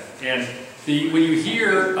 Exactly. And when you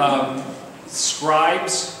hear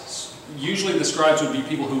scribes, usually the scribes would be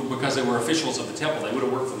people who, because they were officials of the temple, they would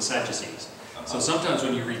have worked for the Sadducees. So sometimes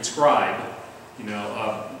when you read scribe,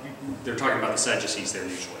 they're talking about the Sadducees there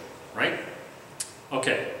usually, right?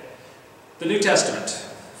 Okay. The New Testament.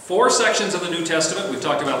 4 sections of the New Testament we've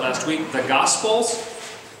talked about last week. The Gospels,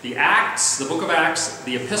 the Acts, the book of Acts,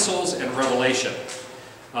 the Epistles, and Revelation.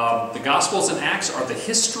 The Gospels and Acts are the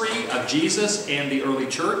history of Jesus and the early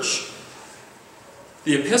church.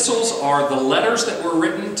 The epistles are the letters that were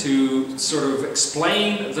written to sort of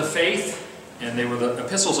explain the faith, and they were the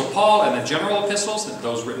epistles of Paul and the general epistles,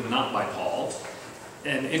 those written not by Paul.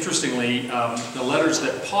 And interestingly, the letters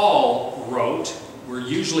that Paul wrote were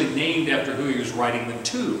usually named after who he was writing them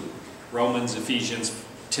to. Romans, Ephesians,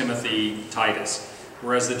 Timothy, Titus.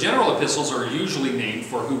 Whereas the general epistles are usually named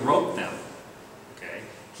for who wrote them.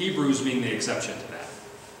 Hebrews being the exception to that.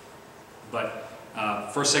 But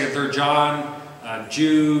 1st, 2nd, 3rd John,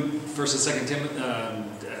 Jude, 1st and 2nd Timothy,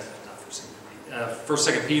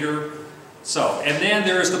 1st, 2nd Peter. So, and then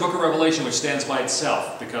there is the book of Revelation, which stands by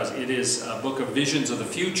itself because it is a book of visions of the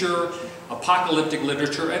future, apocalyptic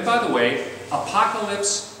literature. And by the way,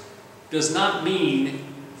 apocalypse does not mean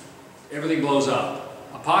everything blows up.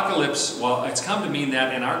 Apocalypse, well, it's come to mean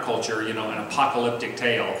that in our culture, an apocalyptic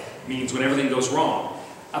tale means when everything goes wrong.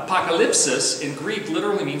 Apocalypsis in Greek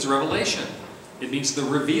literally means revelation. It means the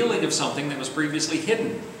revealing of something that was previously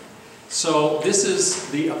hidden. So this is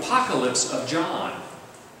the apocalypse of John.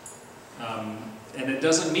 And it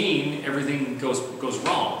doesn't mean everything goes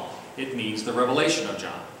wrong. It means the revelation of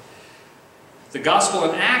John. The Gospel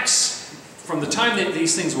and Acts, from the time that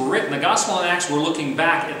these things were written, the Gospel and Acts were looking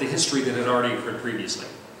back at the history that had already occurred previously.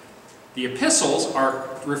 The epistles are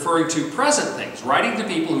referring to present things, writing to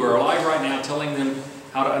people who are alive right now, telling them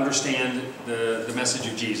how to understand the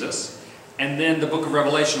message of Jesus. And then the book of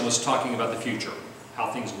Revelation was talking about the future,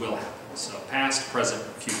 how things will happen. So past, present,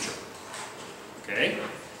 future. Okay?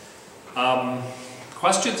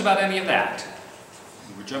 Questions about any of that?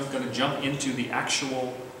 We're going to jump into the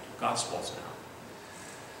actual Gospels now.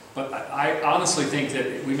 But I honestly think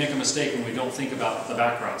that we make a mistake when we don't think about the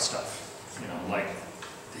background stuff. You know, like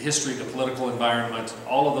the history, the political environment,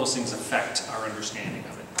 all of those things affect our understanding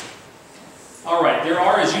of it. All right, there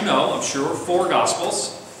are, as you know, I'm sure, 4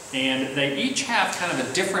 Gospels. And they each have kind of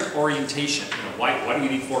a different orientation. You know, why do you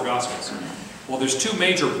need 4 Gospels? Well, there's 2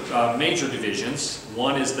 major divisions.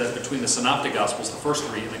 One is between the Synoptic Gospels, the first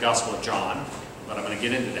 3, and the Gospel of John, but I'm going to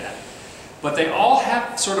get into that. But they all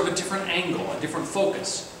have sort of a different angle, a different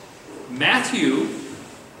focus. Matthew,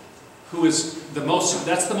 who is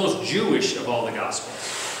that's the most Jewish of all the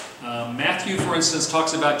Gospels. Matthew, for instance,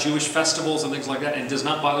 talks about Jewish festivals and things like that and does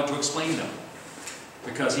not bother to explain them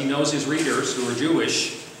because he knows his readers who are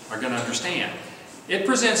Jewish are going to understand. It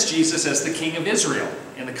presents Jesus as the King of Israel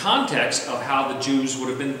in the context of how the Jews would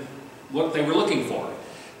have been, what they were looking for.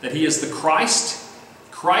 That he is the Christ.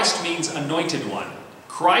 Christ means anointed one.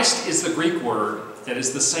 Christ is the Greek word that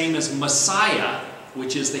is the same as Messiah,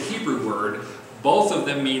 which is the Hebrew word. Both of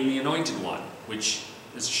them mean the anointed one, which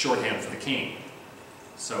is shorthand for the king.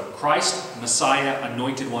 So Christ, Messiah,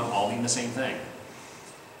 anointed one all mean the same thing.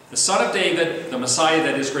 The Son of David, the Messiah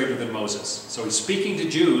that is greater than Moses. So he's speaking to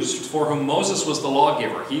Jews for whom Moses was the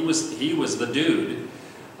lawgiver. He was the dude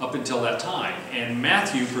up until that time. And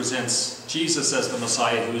Matthew presents Jesus as the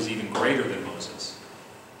Messiah who is even greater than Moses.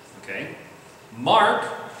 Okay?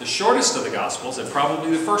 Mark, the shortest of the Gospels, and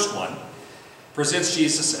probably the first one, presents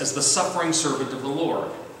Jesus as the suffering servant of the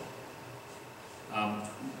Lord.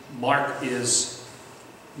 Mark is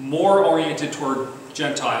more oriented toward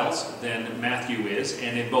Gentiles than Matthew is,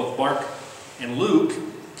 and in both Mark and Luke,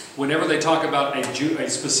 whenever they talk about a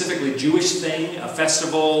specifically Jewish thing, a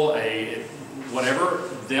festival, a whatever,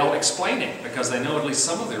 they'll explain it because they know at least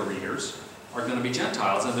some of their readers are going to be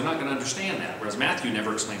Gentiles and they're not going to understand that, whereas Matthew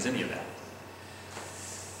never explains any of that.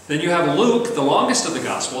 Then you have Luke, the longest of the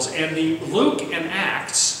Gospels, and the Luke and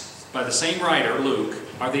Acts, by the same writer, Luke,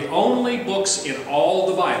 are the only books in all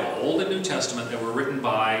the Bible, Old and New Testament, that were written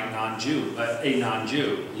by a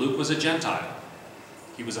non-Jew. Luke was a Gentile.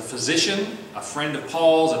 He was a physician, a friend of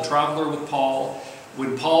Paul's, a traveler with Paul.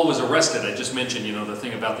 When Paul was arrested, I just mentioned, you know, the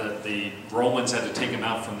thing about the Romans had to take him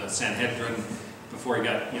out from the Sanhedrin before he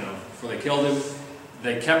got, before they killed him.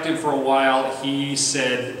 They kept him for a while. He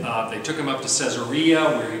said they took him up to Caesarea,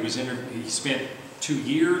 where he spent 2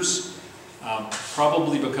 years.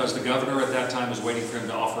 Probably because the governor at that time was waiting for him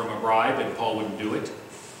to offer him a bribe and Paul wouldn't do it.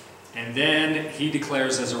 And then he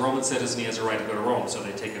declares as a Roman citizen he has a right to go to Rome, so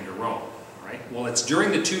they take him to Rome. Right? Well, it's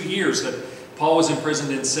during the 2 years that Paul was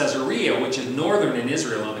imprisoned in Caesarea, which is northern in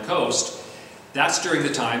Israel on the coast. That's during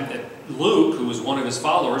the time that Luke, who was one of his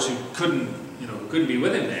followers who couldn't be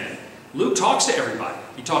with him then, Luke talks to everybody.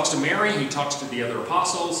 He talks to Mary, he talks to the other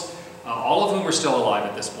apostles, all of whom are still alive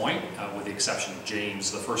at this point, with the exception of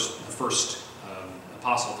James, the first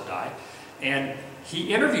apostle to die. And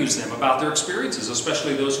he interviews them about their experiences,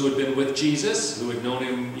 especially those who had been with Jesus, who had known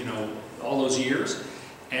him, all those years.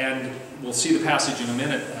 And we'll see the passage in a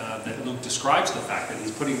minute that Luke describes the fact that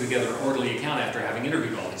he's putting together an orderly account after having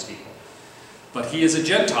interviewed all these people. But he is a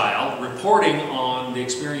Gentile reporting on the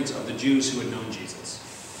experience of the Jews who had known Jesus.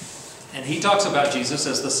 And he talks about Jesus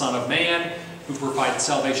as the Son of Man, who provides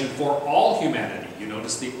salvation for all humanity. You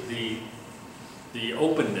notice the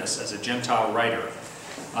openness as a Gentile writer.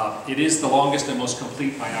 It is the longest and most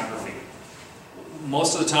complete biography.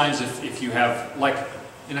 Most of the times, if you have, like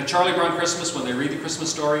in a Charlie Brown Christmas, when they read the Christmas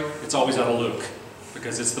story, it's always out of Luke,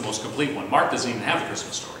 because it's the most complete one. Mark doesn't even have the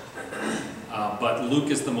Christmas story. But Luke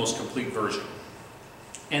is the most complete version.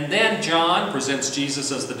 And then John presents Jesus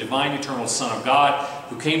as the divine, eternal Son of God,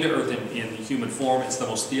 who came to earth in human form. It's the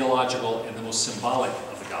most theological and the most symbolic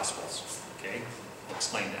of the Gospels. Okay? I'll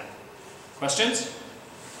explain that. Questions?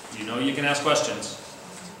 You know you can ask questions.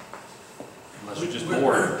 Unless you're just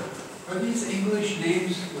bored. Are these English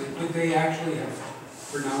names, would they actually have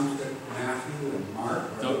pronounced it Matthew and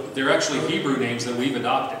Mark? No, they're actually Hebrew names that we've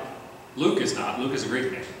adopted. Luke is not. Luke is a Greek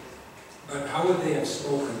name. But how would they have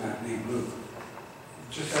spoken that name, Luke?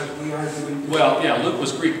 Just as we are doing today? Well, yeah, Luke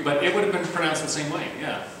was Greek, but it would have been pronounced the same way,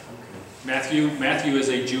 yeah. Okay. Matthew is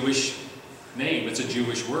a Jewish name. It's a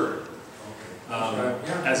Jewish word.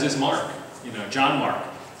 Okay. As is Mark, John Mark.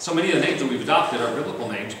 So many of the names that we've adopted are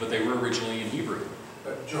biblical names, but they were originally in Hebrew.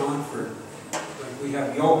 But John, like we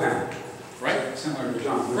have Johann. Right. Similar to John.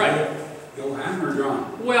 John. Was Right. it Johann or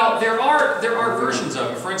John? Well, there are versions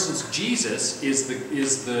of it. For instance, Jesus is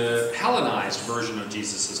the Hellenized version of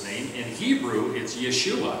Jesus' name. In Hebrew, it's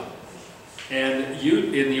Yeshua. And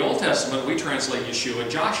in the Old Testament, we translate Yeshua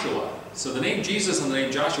Joshua. So the name Jesus and the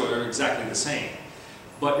name Joshua are exactly the same.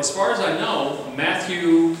 But as far as I know,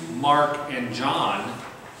 Matthew, Mark, and John,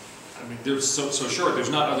 I mean, they're so short, there's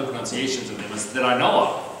not other pronunciations of them that I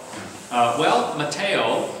know of. Well,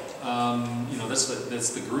 Mateo, you know, that's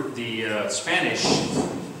the Spanish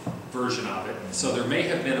version of it. So it may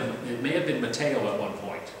have been Mateo at one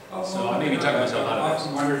point. So I may be talking myself out of I this.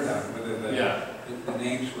 often wondered that, whether Yeah. the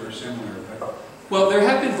names were similar, but Well, there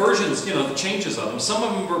have been versions, you know, the changes of them. Some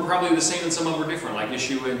of them were probably the same and some of them were different, like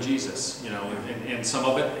Yeshua and Jesus, you know, and some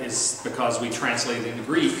of it is because we translate it into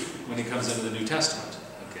Greek when it comes into the New Testament,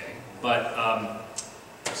 okay? But,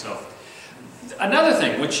 so, another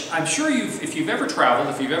thing, which I'm sure if you've ever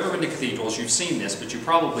traveled, if you've ever been to cathedrals, you've seen this, but you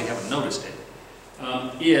probably haven't noticed it,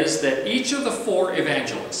 is that each of the four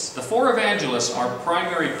evangelists are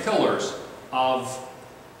primary pillars of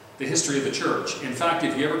the history of the church. In fact,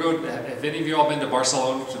 if you ever go, have any of you all been to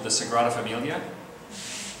Barcelona to the Sagrada Familia?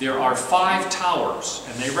 There are 5 towers,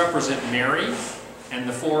 and they represent Mary and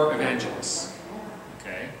the 4 evangelists.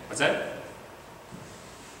 Okay, what's that?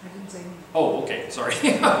 I didn't say. Oh, okay, sorry.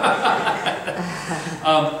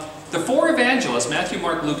 The 4 evangelists, Matthew,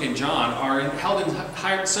 Mark, Luke, and John, are held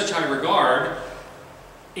in such high regard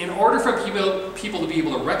in order for people to be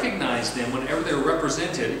able to recognize them whenever they're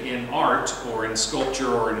represented in art or in sculpture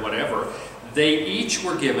or in whatever. They each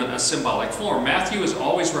were given a symbolic form. Matthew is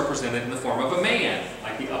always represented in the form of a man,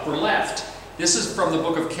 like the upper left. This is from the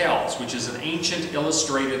Book of Kells, which is an ancient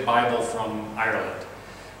illustrated Bible from Ireland.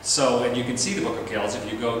 So, and you can see the Book of Kells if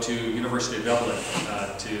you go to University of Dublin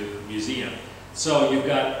to museum. So you've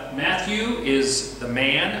got Matthew is the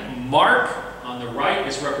man. Mark on the right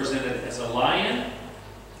is represented as a lion.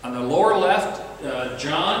 On the lower left,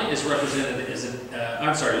 John is represented as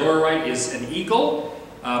lower right is an eagle.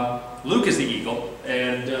 Luke is the eagle,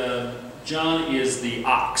 and John is the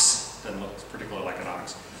ox. Doesn't look particularly like an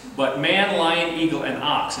ox. But man, lion, eagle, and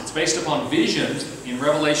ox. It's based upon visions in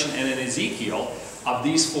Revelation and in Ezekiel of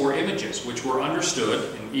these 4 images, which were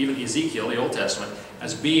understood, in even Ezekiel, the Old Testament,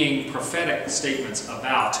 as being prophetic statements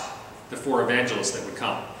about the 4 evangelists that would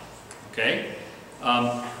come. Okay?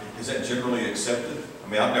 Is that generally accepted? I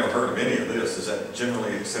mean, I've never heard of any of this. Is that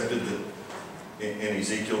generally accepted that in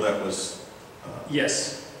Ezekiel that was...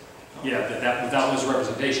 Yes. Yeah, that was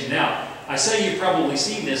representation. Now, I say you've probably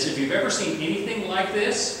seen this. If you've ever seen anything like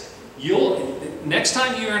this, next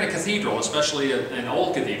time you're in a cathedral, especially an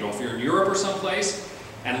old cathedral, if you're in Europe or someplace,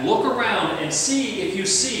 and look around and see if you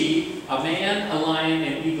see a man, a lion,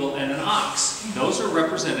 an eagle, and an ox. Those are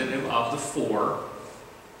representative of the 4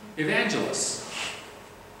 evangelists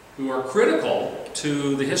who are critical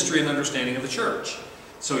to the history and understanding of the church.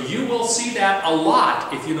 So you will see that a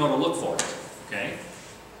lot if you know to look for it, okay?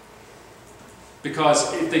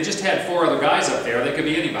 Because if they just had 4 other guys up there, they could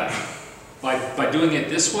be anybody. By doing it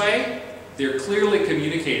this way, they're clearly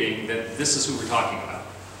communicating that this is who we're talking about.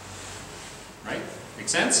 Right? Make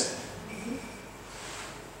sense?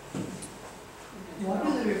 What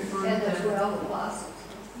do they refer And the to? 12 apostles.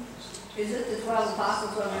 Is it the 12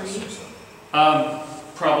 apostles underneath?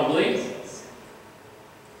 Probably.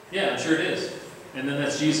 Yeah, I'm sure it is. And then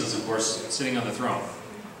that's Jesus, of course, sitting on the throne.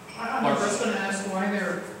 I'm just going to ask why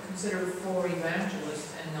they're considered 4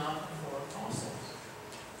 evangelists and not 4 apostles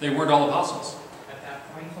They weren't all apostles. at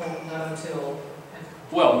that point, or not until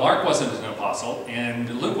Pentecost. Well, Mark wasn't an apostle, and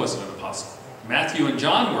Luke wasn't an apostle. Matthew and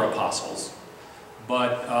John were apostles,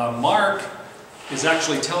 but Mark is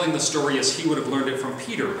actually telling the story as he would have learned it from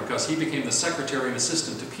Peter, because he became the secretary and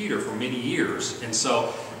assistant to Peter for many years. And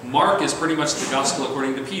so Mark is pretty much the gospel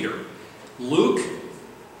according to Peter. Luke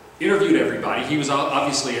interviewed everybody. He was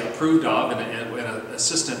obviously approved of and an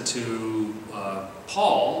assistant to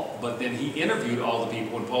Paul, but then he interviewed all the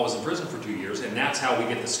people when Paul was in prison for 2 years, and that's how we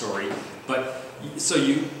get the story. But so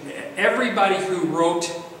everybody who wrote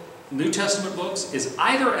New Testament books is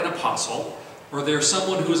either an apostle or they're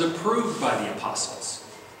someone who is approved by the apostles.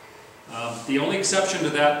 The only exception to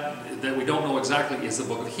that we don't know exactly is the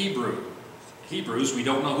book of Hebrews. We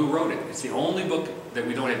don't know who wrote it. It's the only book that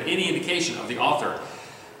we don't have any indication of the author.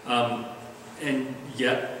 And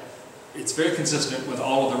yet, it's very consistent with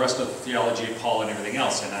all of the rest of the theology of Paul and everything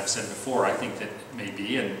else. And I've said before, I think that may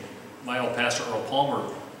be, and my old pastor Earl Palmer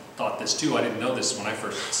thought this too. I didn't know this when I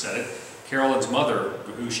first said it. Carolyn's mother,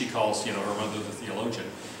 who she calls, her mother the theologian,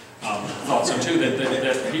 thought so too,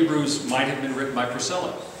 that Hebrews might have been written by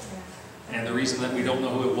Priscilla. And the reason that we don't know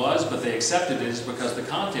who it was, but they accepted it, is because the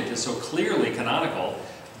content is so clearly canonical,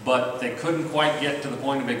 but they couldn't quite get to the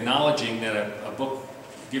point of acknowledging that a book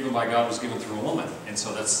given by God was given through a woman. And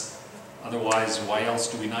so that's, otherwise, why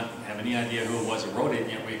else do we not have any idea who it was that wrote it,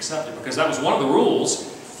 and yet we accept it? Because that was one of the rules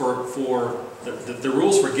for the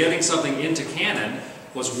rules for getting something into canon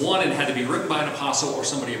was, one, it had to be written by an apostle or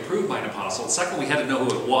somebody approved by an apostle. Second, we had to know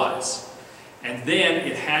who it was. And then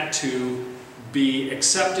it had to be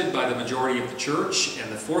accepted by the majority of the church.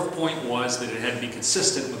 And the fourth point was that it had to be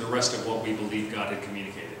consistent with the rest of what we believed God had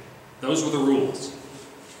communicated. Those were the rules.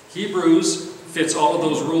 Hebrews fits all of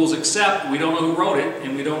those rules, except we don't know who wrote it,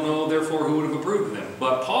 and we don't know, therefore, who would have approved them.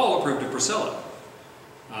 But Paul approved of Priscilla.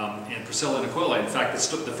 And Priscilla and Aquila. In fact,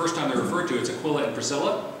 the first time they're referred to, it's Aquila and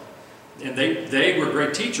Priscilla. And they were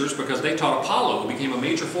great teachers because they taught Apollo, who became a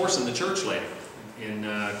major force in the church later in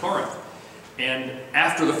Corinth. And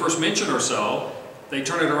after the first mention or so, they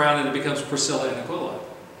turn it around and it becomes Priscilla and Aquila.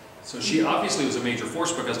 So she obviously was a major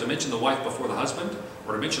force, because to mention the wife before the husband,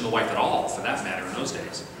 or to mention the wife at all, for that matter, in those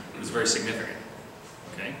days, it was very significant.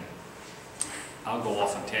 Okay? I'll go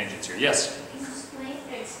off on tangents here. Yes? Can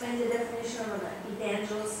you explain the definition of an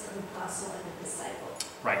evangelist, an apostle, and a disciple?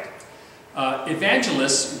 Right.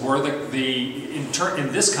 Evangelists were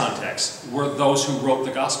in this context, were those who wrote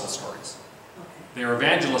the gospel stories. Okay. They are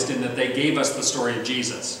evangelists in that they gave us the story of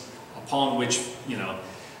Jesus, upon which,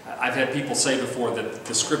 I've had people say before that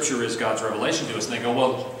the scripture is God's revelation to us, and they go,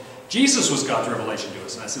 well, Jesus was God's revelation to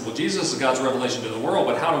us. And I said, well, Jesus is God's revelation to the world,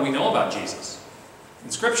 but how do we know about Jesus?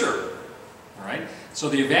 In scripture. All right? So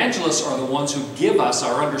the evangelists are the ones who give us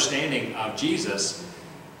our understanding of Jesus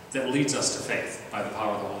that leads us to faith by the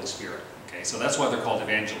power of the Holy Spirit. Okay, so that's why they're called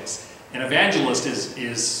evangelists. An evangelist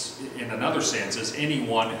is in another sense, is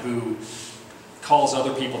anyone who calls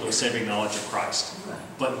other people to a saving knowledge of Christ.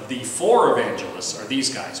 But the four evangelists are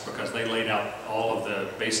these guys, because they laid out all of the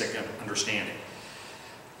basic understanding.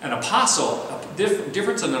 An apostle,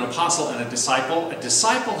 difference in an apostle and a disciple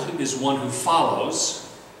is one who follows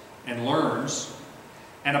and learns.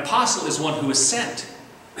 An apostle is one who is sent.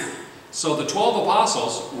 So the 12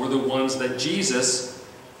 apostles were the ones that Jesus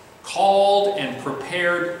called and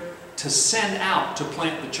prepared to send out to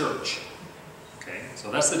plant the church. Okay,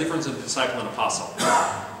 so that's the difference of disciple and apostle.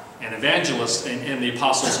 And evangelists, and the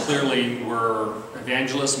apostles clearly were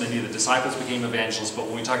evangelists. Many of the disciples became evangelists. But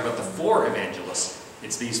when we talk about the four evangelists,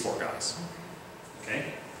 it's these four guys. Okay?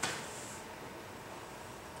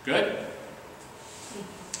 Good?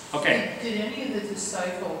 Okay. Did any of the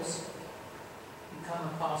disciples become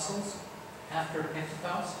apostles after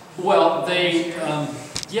Pentecost? Well, they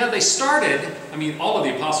started, all of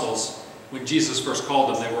the apostles, when Jesus first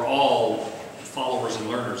called them, they were all followers and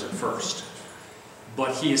learners at first.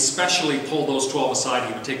 But he especially pulled those 12 aside.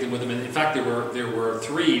 He would take them with him. And in fact, there were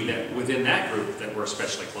three that within that group that were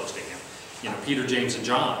especially close to him. Peter, James, and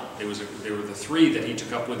John. They were the three that he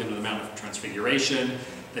took up with him to the Mount of Transfiguration,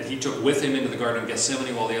 that he took with him into the Garden of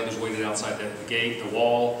Gethsemane while the others waited outside the gate, the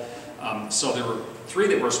wall. So there were three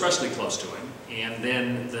that were especially close to him. And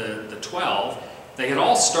then the 12, they had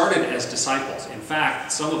all started as disciples. In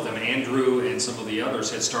fact, some of them, Andrew and some of the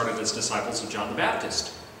others, had started as disciples of John the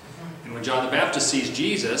Baptist. And when John the Baptist sees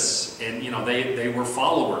Jesus, and they were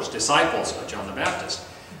followers, disciples of John the Baptist.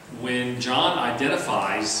 When John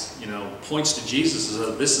identifies, points to Jesus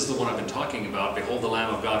as, this is the one I've been talking about, behold the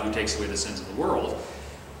Lamb of God who takes away the sins of the world.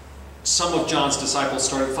 Some of John's disciples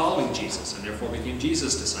started following Jesus and therefore became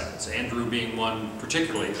Jesus' disciples. Andrew being one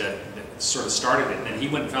particularly that sort of started it. And then he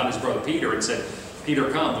went and found his brother Peter and said, Peter,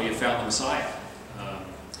 come, we have found the Messiah.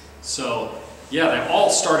 They all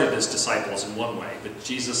started as disciples in one way, but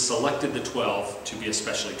Jesus selected the 12 to be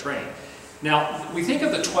especially trained. Now, we think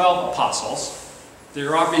of the 12 apostles.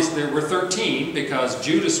 There were 13 because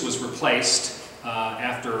Judas was replaced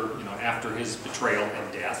after his betrayal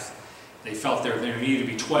and death. They felt there needed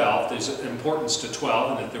to be 12. There's an importance to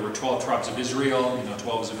 12, and that there were 12 tribes of Israel.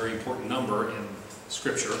 12 is a very important number in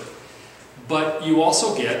Scripture. But you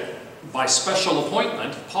also get, by special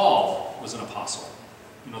appointment, Paul was an apostle.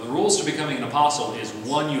 The rules to becoming an apostle is,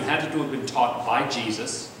 one, you had to have been taught by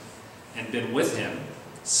Jesus and been with him.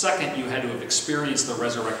 Second, you had to have experienced the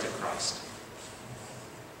resurrected Christ.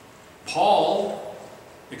 Paul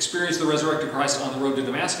experienced the resurrected Christ on the road to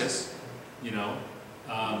Damascus,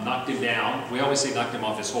 knocked him down. We always say knocked him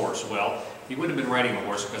off his horse. Well, he wouldn't have been riding a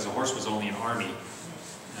horse because a horse was only an army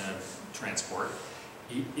transport.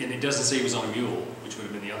 And it doesn't say he was on a mule, which would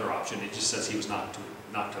have been the other option. It just says he was knocked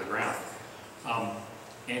to the ground.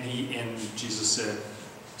 And Jesus said,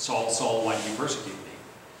 Saul, Saul, why do you persecute me?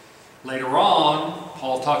 Later on,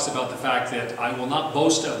 Paul talks about the fact that I will not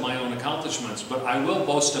boast of my own accomplishments, but I will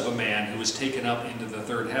boast of a man who was taken up into the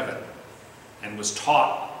third heaven and was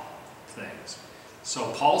taught things.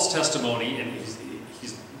 So Paul's testimony, and he's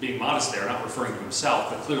being modest there, not referring to himself,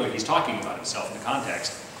 but clearly he's talking about himself in the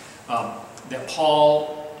context, that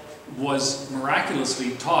Paul was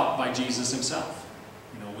miraculously taught by Jesus himself.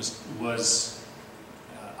 You know, was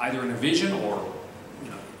either in a vision or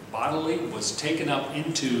bodily, was taken up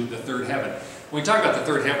into the third heaven. When we talk about the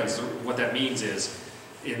third heavens, what that means is,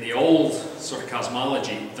 in the old sort of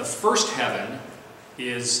cosmology, the first heaven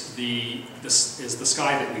is the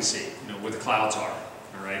sky that we see, where the clouds are,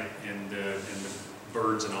 all right, and the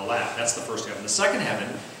birds and all that. That's the first heaven. The second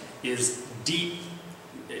heaven is deep,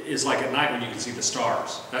 is like at night when you can see the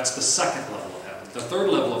stars. That's the second level of heaven. The third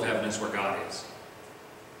level of heaven is where God is,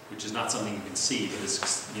 which is not something you can see, but is,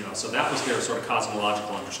 so that was their sort of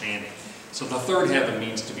cosmological understanding. So the third heaven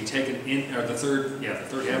means to be taken in, or the third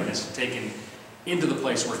heaven is taken into the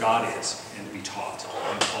place where God is and to be taught.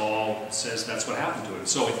 And Paul says that's what happened to him.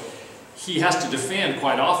 So he has to defend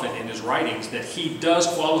quite often in his writings that he does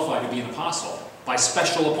qualify to be an apostle by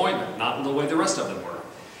special appointment, not in the way the rest of them were.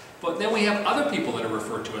 But then we have other people that are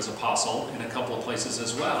referred to as apostle in a couple of places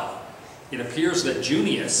as well. It appears that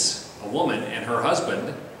Junius, a woman, and her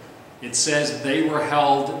husband, it says they were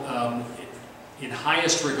held in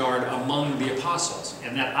highest regard among the apostles.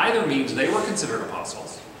 And that either means they were considered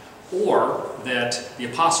apostles, or that the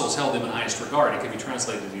apostles held them in highest regard. It can be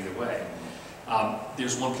translated either way.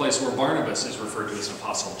 There's one place where Barnabas is referred to as an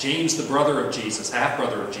apostle. James, the brother of Jesus,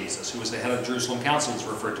 half-brother of Jesus, who was the head of the Jerusalem Council, is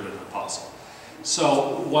referred to as an apostle.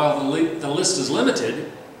 So while the list is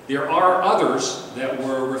limited, there are others that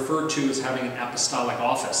were referred to as having an apostolic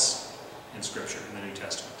office in Scripture, in the New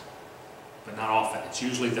Testament. But not often. It's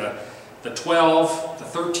usually the 12, the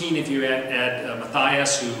 13 if you add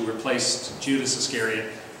Matthias, who replaced Judas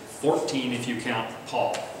Iscariot, 14 if you count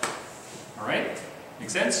Paul. All right? Make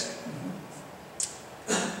sense?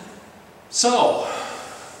 So,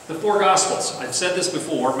 the four Gospels. I've said this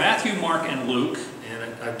before. Matthew, Mark, and Luke,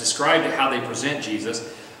 and I've described how they present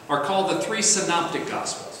Jesus, are called the three Synoptic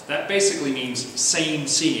Gospels. That basically means same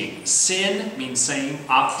seeing. Syn means same.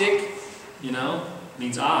 Optic,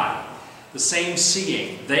 means eye. The same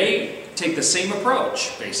seeing. They take the same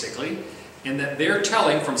approach, basically, in that they're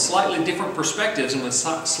telling from slightly different perspectives and with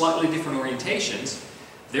slightly different orientations,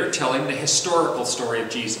 they're telling the historical story of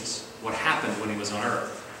Jesus, what happened when he was on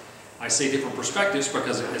earth. I say different perspectives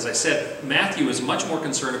because, as I said, Matthew is much more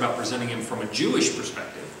concerned about presenting him from a Jewish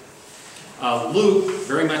perspective. Luke,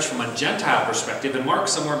 very much from a Gentile perspective, and Mark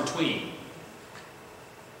somewhere between.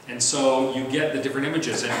 And so you get the different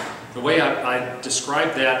images. And the way I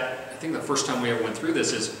described that, I think the first time we ever went through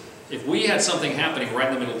this, is if we had something happening right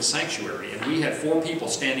in the middle of the sanctuary, and we had four people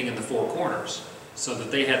standing in the four corners, so that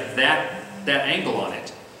they had that angle on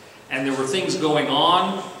it, and there were things going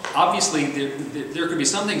on, obviously there could be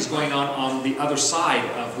some things going on the other side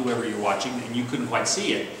of whoever you're watching, and you couldn't quite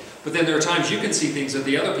see it. But then there are times you can see things that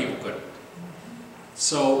the other people couldn't.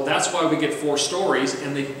 So that's why we get four stories,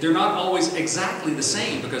 and they're not always exactly the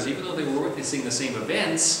same, because even though they were witnessing the same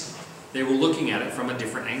events, they were looking at it from a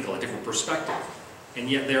different angle, a different perspective. And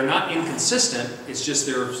yet they're not inconsistent, it's just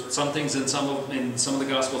there are some things in some of the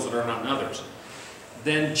Gospels that are not in others.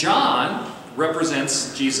 Then John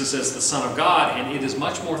represents Jesus as the Son of God, and it is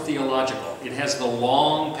much more theological. It has the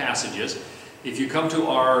long passages. If you come to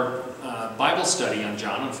our Bible study on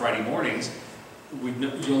John on Friday mornings,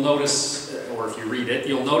 you'll notice, or if you read it,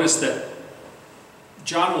 you'll notice that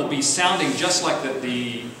John will be sounding just like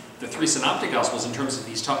the three Synoptic Gospels in terms of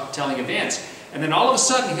he's telling events. And then all of a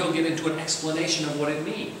sudden he'll get into an explanation of what it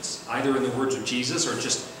means, either in the words of Jesus or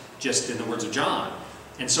just in the words of John.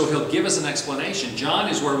 And so he'll give us an explanation. John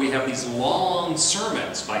is where we have these long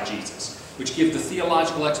sermons by Jesus, which give the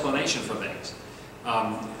theological explanation for things.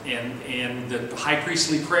 And the high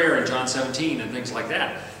priestly prayer in John 17 and things like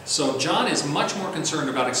that. So John is much more concerned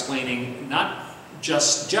about explaining not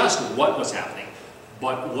just what was happening,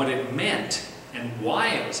 but what it meant and why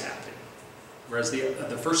it was happening. Whereas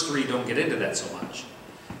the first three don't get into that so much.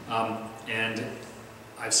 And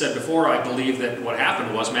I've said before, I believe that what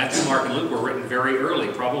happened was Matthew, Mark, and Luke were written very early,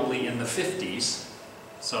 probably in the 50s,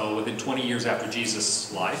 so within 20 years after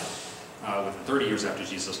Jesus' life, within 30 years after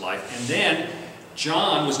Jesus' life. And then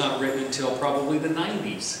John was not written until probably the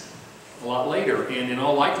 90s, a lot later. And in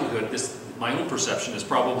all likelihood, my own perception is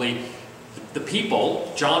probably the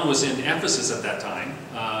people, John was in Ephesus at that time,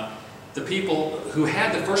 the people who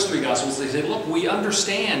had the first three Gospels, they said, look, we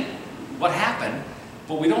understand what happened,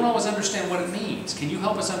 but we don't always understand what it means. Can you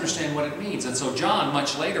help us understand what it means? And so John,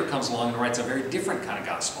 much later, comes along and writes a very different kind of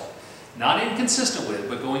gospel. Not inconsistent with,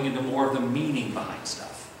 but going into more of the meaning behind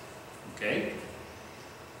stuff. Okay?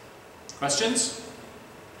 Questions?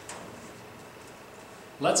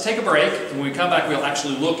 Let's take a break, and when we come back we'll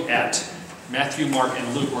actually look at Matthew, Mark,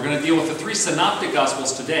 and Luke. We're going to deal with the 3 synoptic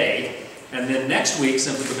gospels today, and then next week,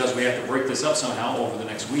 simply because we have to break this up somehow over the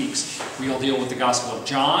next weeks, we'll deal with the Gospel of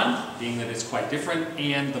John, being that it's quite different,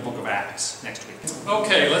 and the book of Acts next week.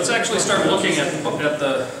 Okay, let's actually start looking at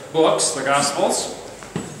the books, the Gospels.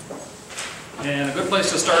 And a good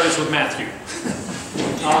place to start is with Matthew.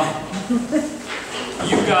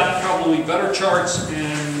 You've got probably better charts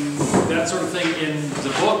and that sort of thing in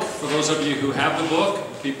the book. For those of you who have the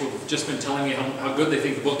book, people have just been telling me how good they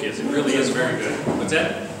think the book is. It really is very good. What's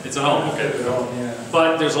that? It's at home, okay.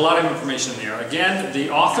 But there's a lot of information there. Again, the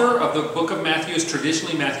author of the book of Matthew is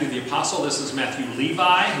traditionally Matthew the Apostle. This is Matthew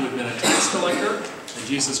Levi, who had been a tax collector, and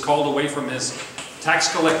Jesus called away from his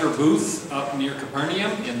tax collector booth up near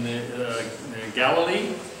Capernaum in the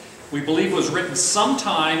Galilee. We believe it was written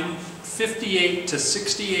sometime 58 to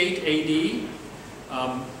 68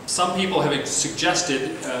 AD. Some people have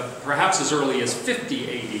suggested perhaps as early as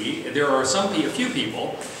 50 AD. There are a few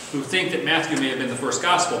people who think that Matthew may have been the first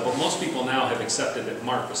gospel, but most people now have accepted that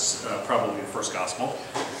Mark was probably the first gospel.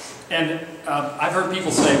 And I've heard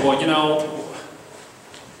people say, well, you know,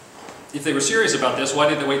 if they were serious about this, why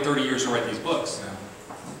did they wait 30 years to write these books? Yeah.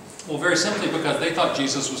 Well, very simply because they thought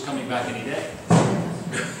Jesus was coming back any day.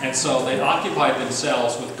 And so they occupied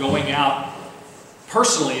themselves with going out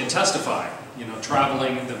personally and testifying, you know,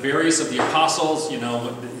 traveling the various of the apostles, you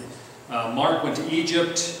know, Mark went to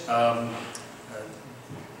Egypt,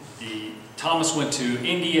 Thomas went to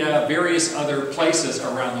India, various other places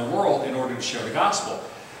around the world in order to share the gospel.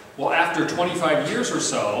 Well, after 25 years or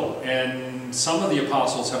so, and some of the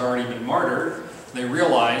apostles had already been martyred, they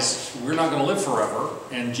realized we're not going to live forever,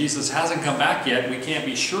 and Jesus hasn't come back yet. We can't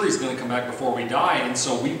be sure he's going to come back before we die, and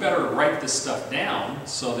so we better write this stuff down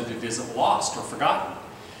so that it isn't lost or forgotten.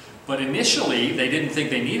 But initially, they didn't think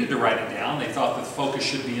they needed to write it down. They thought that the focus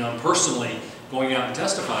should be on personally going out and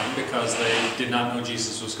testifying because they did not know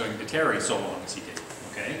Jesus was going to tarry so long as he did.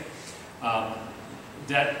 Okay?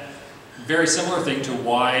 That very similar thing to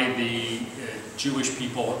why the Jewish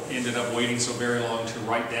people ended up waiting so very long to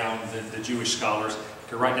write down, the Jewish scholars,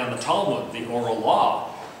 to write down the Talmud, the oral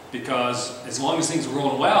law, because as long as things were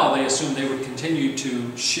going well, they assumed they would continue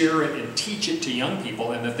to share it and teach it to young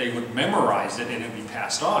people, and that they would memorize it and it would be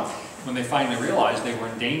passed on. When they finally realized they were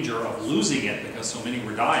in danger of losing it because so many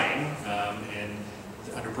were dying and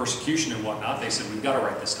under persecution and whatnot, they said, we've got to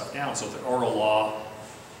write this stuff down. So the oral law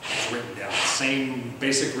was written down. The same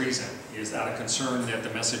basic reason is out of concern that the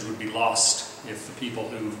message would be lost if the people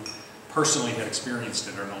who personally had experienced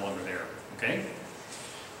it are no longer there. Okay?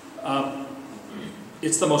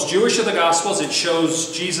 It's the most Jewish of the Gospels. It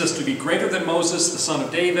shows Jesus to be greater than Moses, the son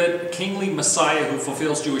of David, kingly Messiah who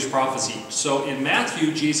fulfills Jewish prophecy. So in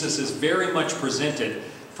Matthew, Jesus is very much presented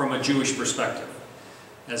from a Jewish perspective.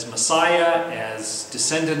 As Messiah, as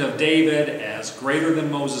descendant of David, as greater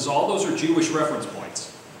than Moses, all those are Jewish reference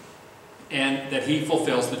points. And that he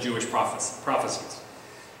fulfills the Jewish prophecies.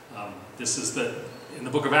 This is in the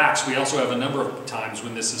book of Acts, we also have a number of times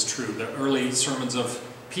when this is true. The early sermons of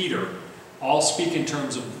Peter all speak in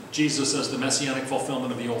terms of Jesus as the messianic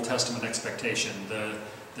fulfillment of the Old Testament expectation.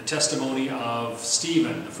 The testimony of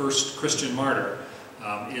Stephen, the first Christian martyr,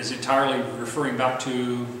 is entirely referring back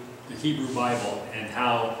to the Hebrew Bible and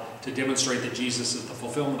how to demonstrate that Jesus is the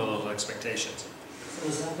fulfillment of those expectations. So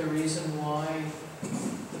is that the reason why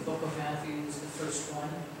the book of Matthew is the first one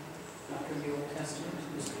after the Old Testament?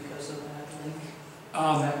 Is because of that link?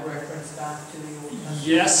 That reference back to the Old Testament?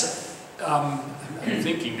 Yes. I'm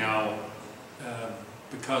thinking now,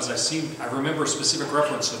 because I remember a specific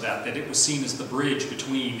reference to that it was seen as the bridge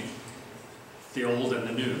between the old and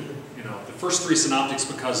the new. You know, the first 3 synoptics,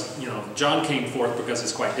 because, you know, John came forth because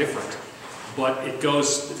it's quite different. But it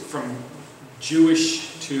goes from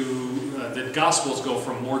Jewish to, the Gospels go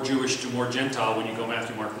from more Jewish to more Gentile when you go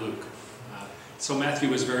Matthew, Mark, Luke. So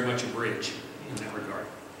Matthew is very much a bridge in that regard.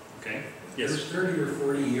 Okay? Yes? There's 30 or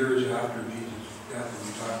 40 years after Jesus' death, and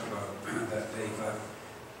we talked about that they thought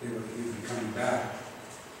he would be coming back.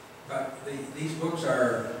 But these books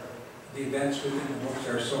the events within the books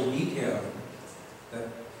are so detailed that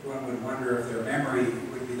one would wonder if their memory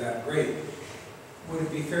would be that great. Would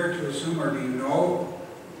it be fair to assume, or do you know,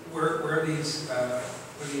 were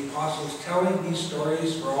the apostles telling these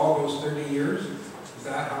stories for all those 30 years? Is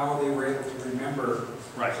that how they were able to remember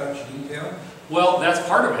such detail? Well, that's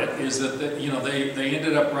part of it, is that they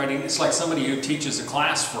ended up writing. It's like somebody who teaches a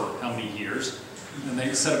class for how many years, and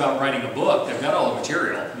they set about writing a book. They've got all the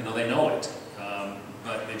material, they know it,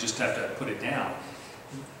 but they just have to put it down.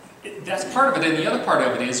 That's part of it, and the other part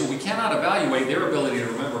of it is that we cannot evaluate their ability to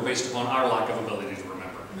remember based upon our lack of ability to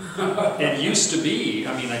remember. It used to be,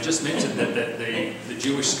 I mean, I just mentioned that the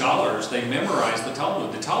Jewish scholars, they memorized the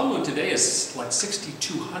Talmud. The Talmud today is like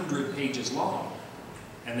 6,200 pages long,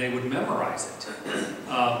 and they would memorize it.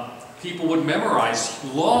 People would memorize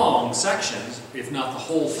long sections, if not the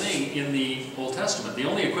whole thing, in the Old Testament. The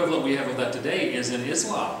only equivalent we have of that today is in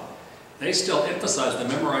Islam. They still emphasize the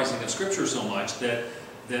memorizing of Scripture so much that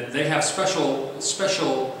they have special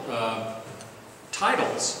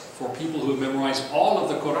titles for people who have memorized all of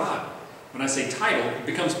the Quran. When I say title, it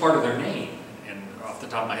becomes part of their name. And off the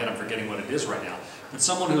top of my head, I'm forgetting what it is right now. But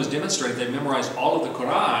someone who has demonstrated they've memorized all of the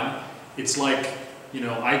Quran, it's like, you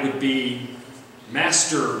know, I would be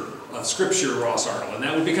Master of Scripture Ross Arnold, and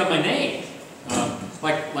that would become my name.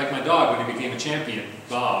 Like my dog, when he became a champion,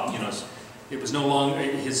 Bob, you know, it was no longer,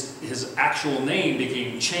 his actual name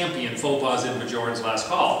became Champion Faux Pas in Major's Last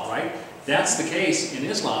Call, right? That's the case in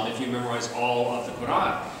Islam if you memorize all of the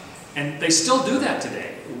Quran. And they still do that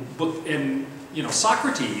today. And, you know,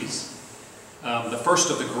 Socrates, the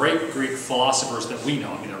first of the great Greek philosophers that we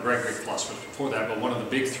know, I mean, there are great Greek philosophers before that, but one of the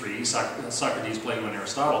big three, Socrates, Plato, and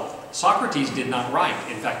Aristotle, Socrates did not write.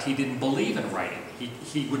 In fact, he didn't believe in writing.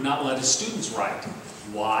 He would not let his students write.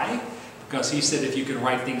 Why? Because he said if you can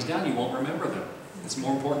write things down, you won't remember them. It's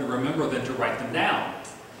more important to remember than to write them down.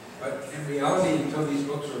 But in reality, until these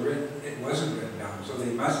books were written, it wasn't written down, so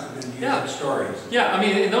they must have been used as stories. Yeah, I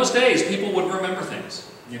mean, in those days, people would remember things.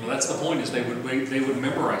 You know, that's the point, is they would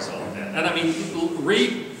memorize all of that. And I mean,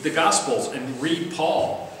 read the Gospels and read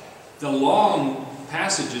Paul, the long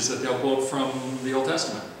passages that they'll quote from the Old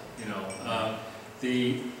Testament. You know,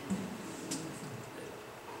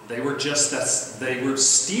 they were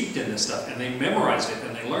steeped in this stuff, and they memorized it,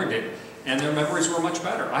 and they learned it, and their memories were much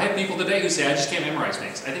better. I have people today who say, I just can't memorize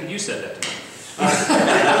things. I think you said that to me. I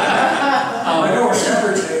don't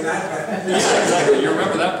remember saying that. Yeah, exactly. You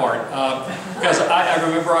remember that part. Because I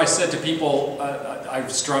remember I said to people, I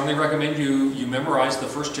strongly recommend you memorize the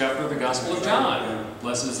first chapter of the Gospel of John.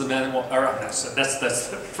 Blessed is the man, that's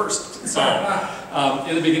the first psalm.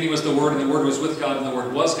 In the beginning was the Word, and the Word was with God, and the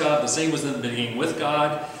Word was God. The same was in the beginning with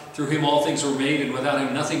God. Through Him all things were made, and without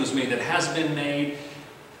Him nothing was made that has been made.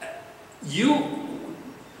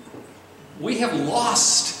 We have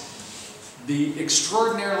lost the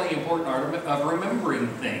extraordinarily important art of remembering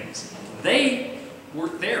things. They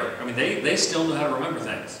weren't there. I mean, they still knew how to remember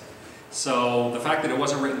things. So the fact that it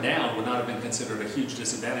wasn't written down would not have been considered a huge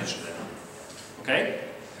disadvantage to them. Okay?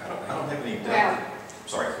 I don't have any doubt. Well,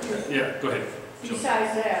 Sorry. Yeah, go ahead.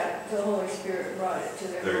 besides that, the Holy Spirit brought it to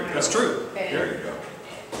their There you mind. go. That's true. There you go.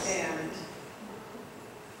 And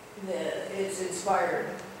it's inspired.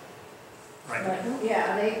 Right. But,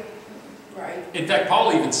 yeah, right. In fact,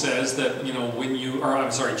 Paul even says that, you know,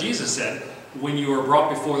 Jesus said, when you are brought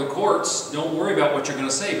before the courts, don't worry about what you're going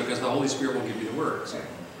to say, because the Holy Spirit will give you the words.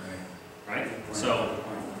 Right?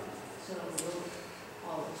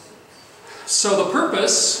 So the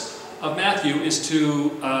purpose of Matthew is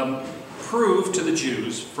to prove to the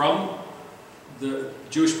Jews, from the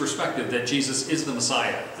Jewish perspective, that Jesus is the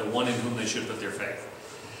Messiah, the one in whom they should put their faith.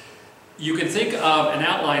 You can think of an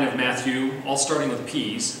outline of Matthew, all starting with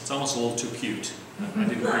P's. It's almost a little too cute. I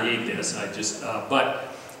didn't create this.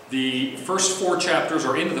 But the first 4 chapters,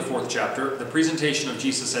 or into the 4th chapter, the presentation of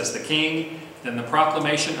Jesus as the King, then the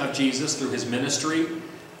proclamation of Jesus through His ministry,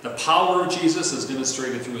 the power of Jesus is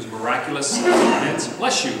demonstrated through His miraculous events.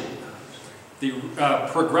 Bless you. The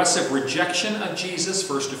progressive rejection of Jesus,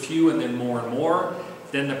 first a few and then more and more.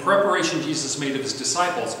 Then the preparation Jesus made of His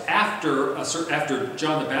disciples. After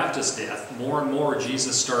John the Baptist's death, more and more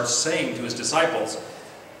Jesus starts saying to His disciples,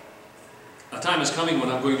 a time is coming when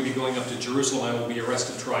I'm going to be going up to Jerusalem, I will be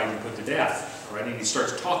arrested, tried, and put to death. All right? And He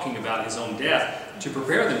starts talking about His own death to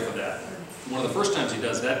prepare them for that. One of the first times He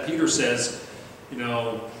does that, Peter says, you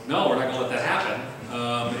know, no, we're not going to let that happen.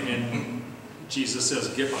 And Jesus says,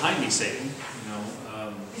 get behind me, Satan. You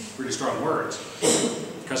know, pretty strong words.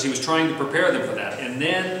 Because He was trying to prepare them for that. And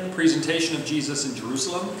then the presentation of Jesus in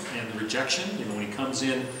Jerusalem and the rejection. You know, when He comes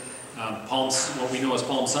in, what we know as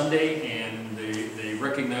Palm Sunday, and they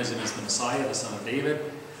recognize Him as the Messiah, the Son of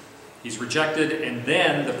David. He's rejected, and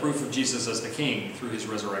then the proof of Jesus as the King through His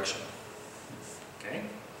resurrection. Okay?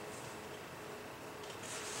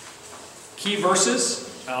 Key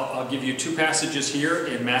verses. I'll give you 2 passages here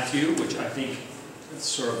in Matthew, which I think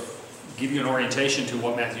sort of give you an orientation to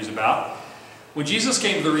what Matthew's about. When Jesus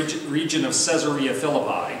came to the region of Caesarea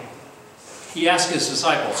Philippi, He asked His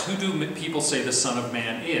disciples, who do people say the Son of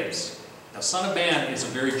Man is? Now, Son of Man is a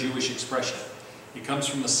very Jewish expression. It comes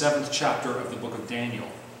from the 7th chapter of the book of Daniel.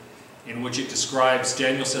 in which it describes,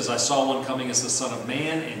 Daniel says, I saw one coming as the Son of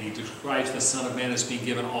Man, and he describes the Son of Man as being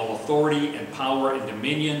given all authority and power and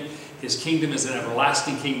dominion. His kingdom is an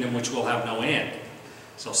everlasting kingdom which will have no end.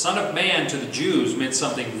 So Son of Man to the Jews meant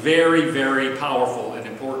something very, very powerful and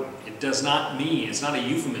important. It does not mean, it's not a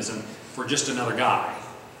euphemism for just another guy,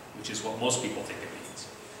 which is what most people think it means.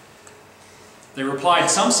 They replied,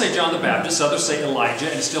 some say John the Baptist, others say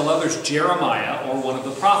Elijah, and still others Jeremiah or one of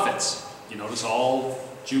the prophets. You notice all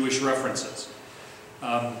Jewish references.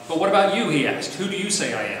 But what about you, he asked. Who do you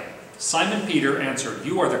say I am? Simon Peter answered,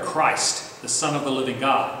 you are the Christ, the Son of the living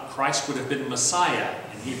God. Christ would have been Messiah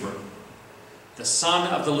in Hebrew. The Son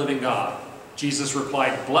of the living God. Jesus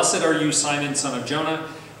replied, blessed are you, Simon, son of Jonah,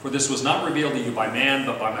 for this was not revealed to you by man,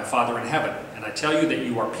 but by my Father in heaven. And I tell you that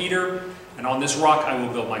you are Peter, and on this rock I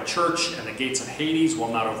will build my church, and the gates of Hades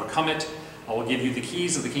will not overcome it. I will give you the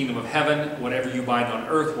keys of the kingdom of heaven. Whatever you bind on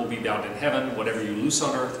earth will be bound in heaven. Whatever you loose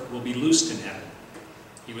on earth will be loosed in heaven.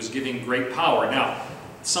 He was giving great power. Now,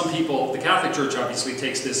 some people, the Catholic Church obviously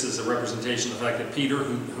takes this as a representation of the fact that Peter,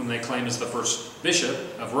 whom they claim is the first bishop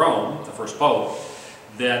of Rome, the first pope,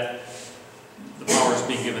 that the power is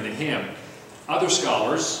being given to him. Other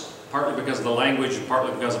scholars, partly because of the language and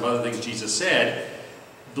partly because of other things Jesus said,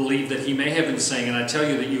 believe that he may have been saying, and I tell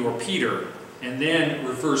you that you are Peter, and then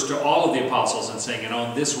refers to all of the apostles and saying, and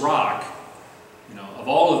on this rock, you know, of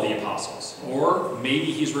all of the apostles. Or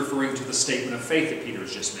maybe he's referring to the statement of faith that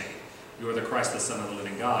Peter's just made. You are the Christ, the Son of the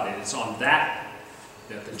living God. And it's on that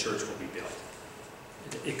that the church will be built.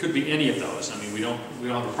 It could be any of those. I mean, we don't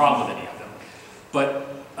have a problem with any of them.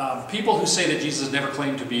 But people who say that Jesus never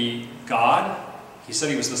claimed to be God, he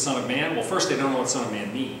said he was the Son of Man. Well, first, they don't know what Son of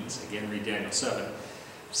Man means. Again, read Daniel 7.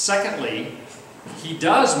 Secondly, he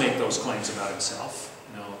does make those claims about himself.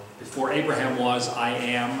 You know, before Abraham was, I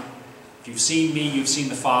am. If you've seen me, you've seen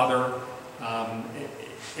the Father.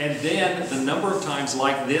 And then the number of times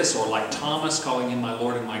like this, or like Thomas calling him my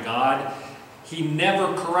Lord and my God, he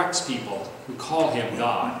never corrects people who call him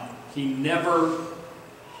God. He never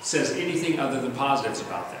says anything other than positives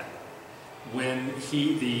about that. When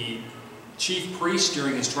the chief priest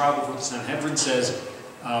during his trial before the Sanhedrin says,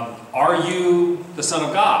 are you the Son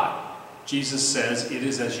of God? Jesus says, it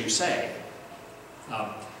is as you say.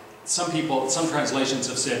 Some translations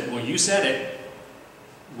have said, well, you said it,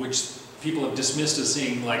 which people have dismissed as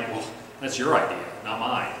seeing like, well, that's your idea, not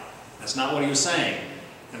mine. That's not what he was saying.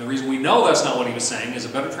 And the reason we know that's not what he was saying is a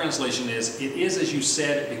better translation is, it is as you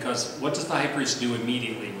said, because what does the high priest do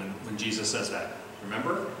immediately when Jesus says that?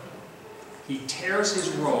 Remember? He tears his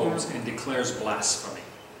robes and declares blasphemy.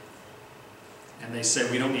 And they say,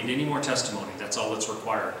 we don't need any more testimony. That's all that's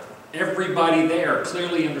required. Everybody there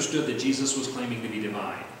clearly understood that Jesus was claiming to be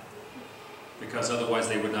divine, because otherwise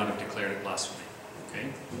they would not have declared it blasphemy. Okay?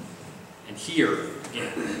 And here,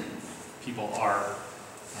 again, people are,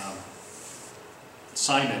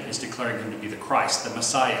 Simon is declaring him to be the Christ, the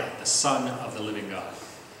Messiah, the Son of the living God.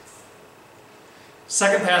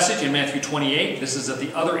 Second passage in Matthew 28, this is at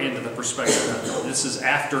the other end of the perspective. This is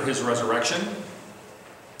after his resurrection.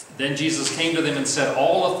 Then Jesus came to them and said,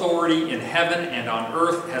 all authority in heaven and on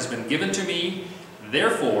earth has been given to me.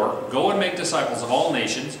 Therefore, go and make disciples of all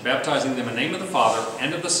nations, baptizing them in the name of the Father,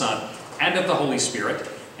 and of the Son, and of the Holy Spirit,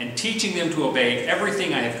 and teaching them to obey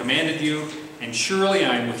everything I have commanded you, and surely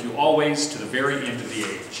I am with you always to the very end of the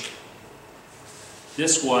age.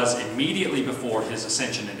 This was immediately before his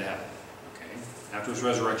ascension into heaven. Okay? After his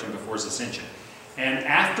resurrection, before his ascension. And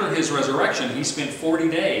after his resurrection, he spent 40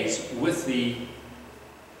 days with the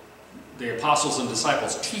apostles and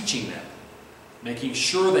disciples, teaching them, making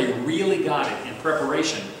sure they really got it in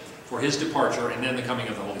preparation for his departure and then the coming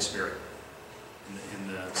of the Holy Spirit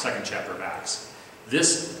in the second chapter of Acts.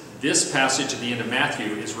 This passage at the end of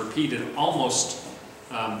Matthew is repeated almost,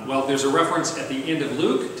 well, there's a reference at the end of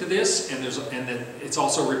Luke to this, and then it's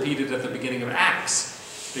also repeated at the beginning of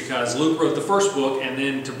Acts, because Luke wrote the first book, and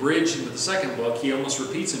then to bridge into the second book, he almost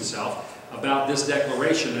repeats himself about this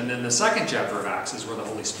declaration, and then the second chapter of Acts is where the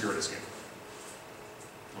Holy Spirit is given.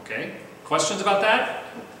 Okay? Questions about that?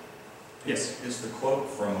 Yes? Is the quote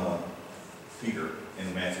from Peter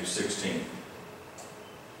in Matthew 16,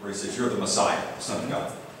 where he says, you're the Messiah, the Son of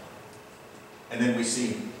God. And then we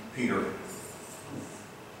see Peter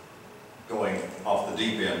going off the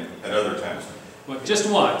deep end at other times. Well, just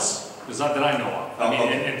once, because not that I know of. I mean,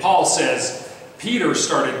 okay. and Paul says, Peter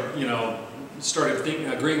started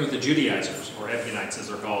agreeing with the Judaizers, or Ebionites as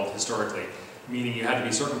they're called historically, meaning you had to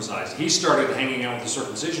be circumcised. He started hanging out with the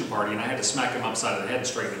circumcision party, and I had to smack him upside of the head and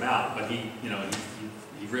straighten him out, but he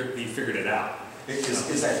figured it out.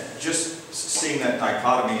 Is that just seeing that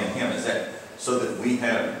dichotomy in him, is that so that we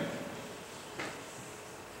have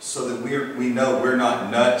so that we know we're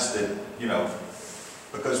not nuts, that, you know,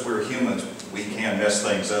 because we're humans, we can mess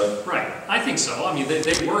things up. Right, I think so. I mean,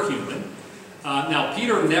 they were human. Now,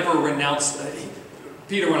 Peter never renounced,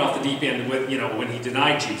 Peter went off the deep end with, you know, when he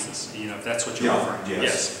denied Jesus, you know, if that's what you're referring to.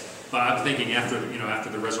 Yes. But I'm thinking after, you know, after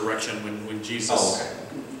the resurrection, when Jesus,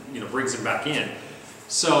 you know, brings him back in.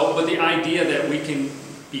 So, but the idea that we can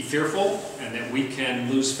be fearful and that we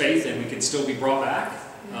can lose faith and we can still be brought back,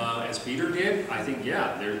 as Peter did, I think,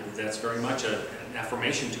 yeah, that's very much an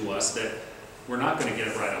affirmation to us that we're not going to get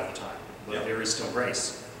it right all the time, but there is still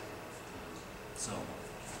grace. So,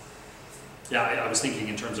 yeah, I was thinking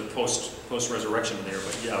in terms of post-resurrection there,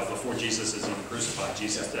 but yeah, before Jesus is even crucified,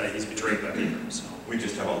 Jesus, he's betrayed by Peter. So We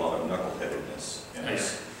just have a lot of knuckleheadedness in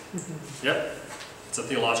us. Yep, it's a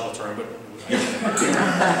theological term, but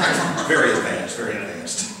Very advanced, very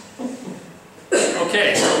advanced.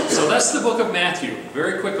 okay, so that's the book of Matthew.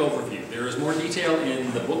 Very quick overview. There is more detail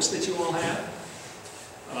in the books that you all have.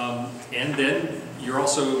 And then you're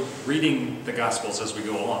also reading the Gospels as we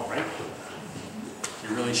go along, right?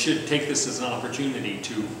 You really should take this as an opportunity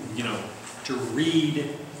to, you know, to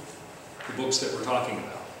read the books that we're talking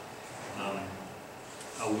about.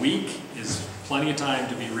 A week is plenty of time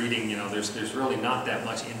to be reading, you know, there's really not that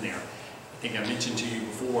much in there. I think I mentioned to you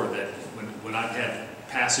before that when I've had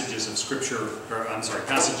passages of scripture, or I'm sorry,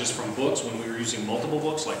 passages from books when we were using multiple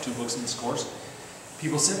books, like 2 books in this course,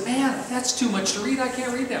 people said, man, that's too much to read, I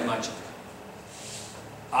can't read that much.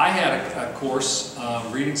 I had a course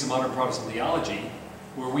reading some modern Protestant theology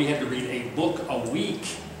where we had to read a book a week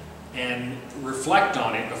and reflect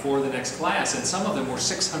on it before the next class, and some of them were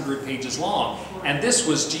 600 pages long. And this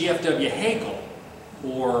was G.F.W. Hegel,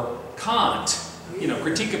 or Kant, you know,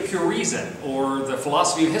 Critique of Pure Reason, or the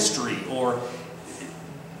Philosophy of History, or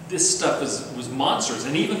this stuff was monsters.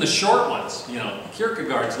 And even the short ones, you know,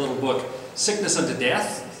 Kierkegaard's little book, Sickness Unto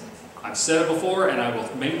Death. I've said it before, and I will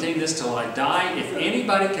maintain this till I die. If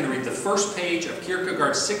anybody can read the first page of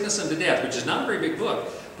Kierkegaard's Sickness Unto Death, which is not a very big book,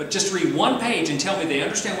 but just read one page and tell me they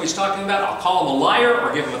understand what he's talking about, I'll call him a liar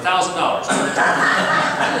or give him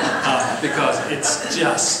 $1,000. Because it's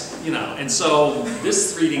just, you know, and so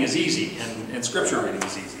this reading is easy, and scripture reading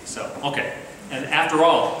is easy. So, okay. And after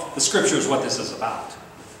all, the scripture is what this is about.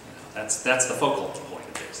 That's the focal point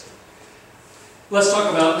of this. Let's talk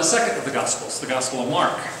about the second of the Gospels, the Gospel of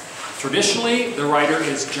Mark. Traditionally, the writer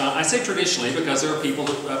is John. I say traditionally because there are people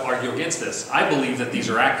who argue against this. I believe that these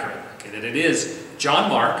are accurate, okay, that it is John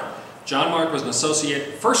Mark. John Mark was an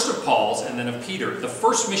associate first of Paul's and then of Peter. The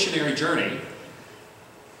first missionary journey,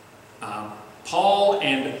 Paul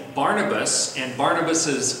and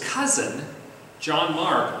Barnabas's cousin, John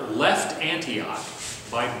Mark, left Antioch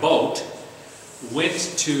by boat,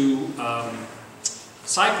 went to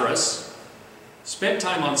Cyprus, spent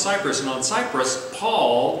time on Cyprus, and on Cyprus,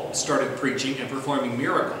 Paul started preaching and performing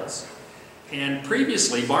miracles. And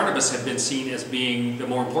previously, Barnabas had been seen as being the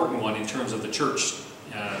more important one in terms of the church.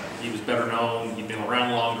 He was better known, he'd been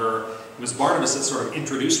around longer. It was Barnabas that sort of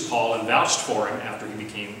introduced Paul and vouched for him after he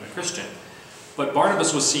became a Christian. But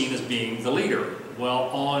Barnabas was seen as being the leader. Well,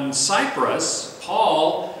 on Cyprus,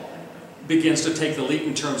 Paul begins to take the lead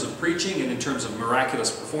in terms of preaching and in terms of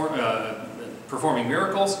miraculous performing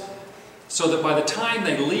miracles, so that by the time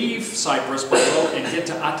they leave Cyprus by boat and get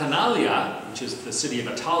to Atenalia, which is the city of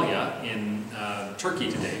Attalia in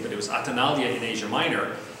Turkey today, but it was Atenalia in Asia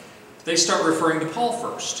Minor, they start referring to Paul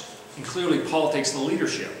first. And clearly Paul takes the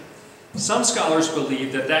leadership. Some scholars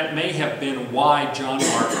believe that that may have been why John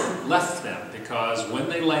Mark left them, because when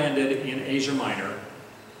they landed in Asia Minor,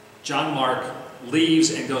 John Mark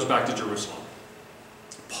leaves and goes back to Jerusalem.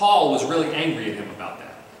 Paul was really angry at him about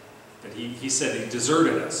that. That he said he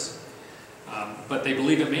deserted us. But they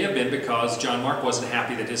believe it may have been because John Mark wasn't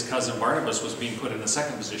happy that his cousin Barnabas was being put in the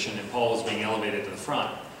second position and Paul was being elevated to the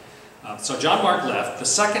front. So John Mark left. The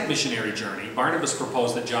second missionary journey, Barnabas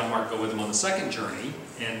proposed that John Mark go with him on the second journey,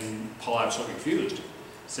 and Paul absolutely refused.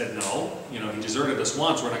 Said, no, you know, he deserted us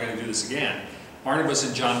once, we're not going to do this again. Barnabas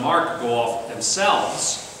and John Mark go off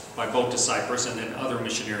themselves by boat to Cyprus and then other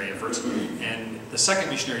missionary efforts. And the second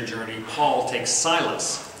missionary journey, Paul takes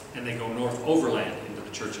Silas and they go north overland into the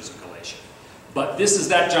churches of Galatia. But this is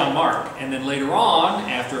that John Mark. And then later on,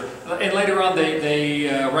 they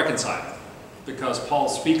reconcile. Because Paul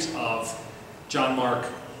speaks of John Mark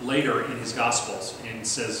later in his Gospels and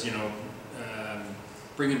says, you know,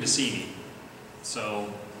 bring him to see me.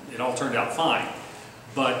 So it all turned out fine.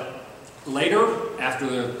 But later,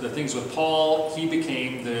 after the things with Paul, he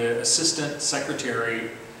became the assistant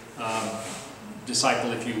secretary,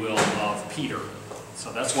 disciple, if you will, of Peter.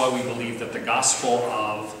 So that's why we believe that the Gospel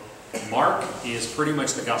of Mark is pretty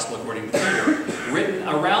much the Gospel according to Peter, written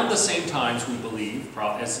around the same times, we believe,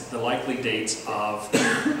 as the likely dates of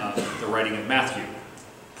the writing of Matthew.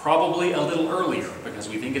 Probably a little earlier, because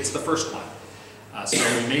we think it's the first one. So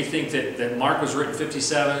we may think that Mark was written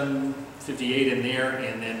 57, 58 in there,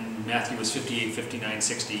 and then Matthew was 58, 59,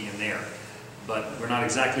 60 in there. But we're not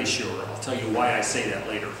exactly sure. I'll tell you why I say that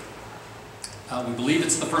later. We believe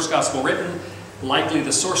it's the first Gospel written, likely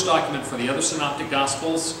the source document for the other Synoptic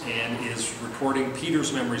Gospels, and is recording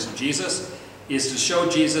Peter's memories of Jesus, is to show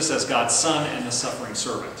Jesus as God's Son and the suffering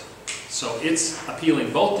servant. So it's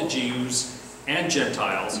appealing both to Jews and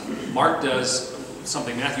Gentiles. Mark does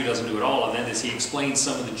something Matthew doesn't do at all, and that is he explains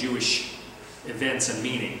some of the Jewish events and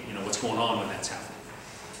meaning, what's going on when that's happening.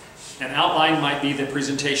 An outline might be the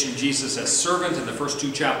presentation of Jesus as servant in the first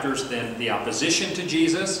 2 chapters, then the opposition to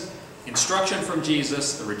Jesus, instruction from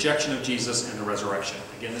Jesus, the rejection of Jesus, and the resurrection.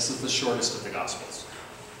 Again, this is the shortest of the Gospels.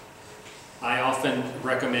 I often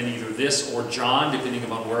recommend either this or John, depending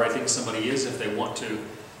upon where I think somebody is, if they want to,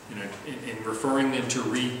 in referring them to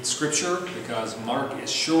read Scripture, because Mark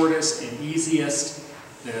is shortest and easiest.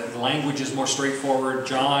 The language is more straightforward.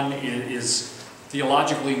 John is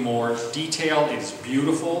theologically more detailed. It is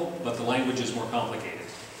beautiful, but the language is more complicated.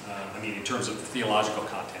 In terms of the theological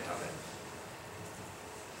content of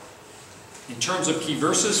it. In terms of key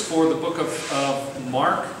verses for the book of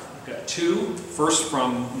Mark, I've got 2. First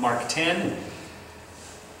from Mark 10,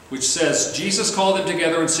 which says, Jesus called them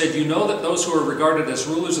together and said, "You know that those who are regarded as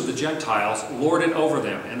rulers of the Gentiles lord it over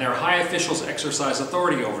them, and their high officials exercise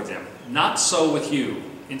authority over them. Not so with you.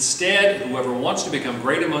 Instead, whoever wants to become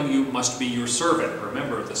great among you must be your servant."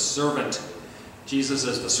 Remember, the servant, Jesus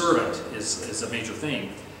as the servant, is a major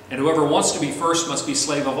theme. "And whoever wants to be first must be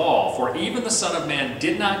slave of all. For even the Son of Man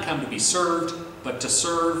did not come to be served, but to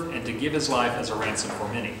serve and to give his life as a ransom for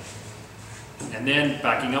many." And then,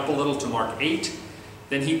 backing up a little to Mark 8,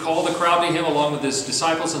 "Then he called the crowd to him along with his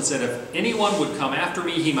disciples and said, 'If anyone would come after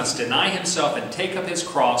me, he must deny himself and take up his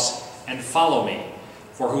cross and follow me.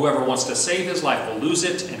 For whoever wants to save his life will lose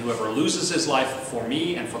it, and whoever loses his life for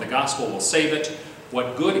me and for the gospel will save it.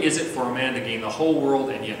 What good is it for a man to gain the whole world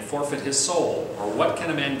and yet forfeit his soul? Or what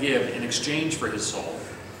can a man give in exchange for his soul?'"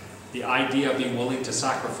 The idea of being willing to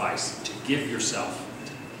sacrifice, to give yourself.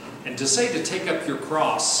 And to say to take up your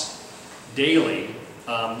cross daily,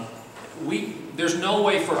 there's no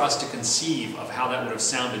way for us to conceive of how that would have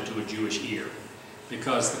sounded to a Jewish ear.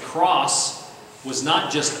 Because the cross was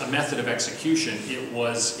not just a method of execution,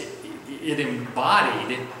 it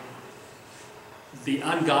embodied the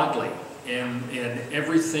ungodly and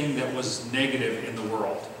everything that was negative in the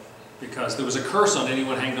world. Because there was a curse on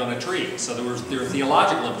anyone hanged on a tree, so there were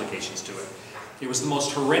theological implications to it. It was the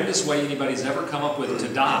most horrendous way anybody's ever come up with to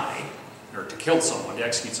die, or to kill someone, to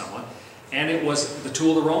execute someone, and it was the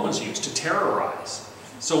tool the Romans used to terrorize.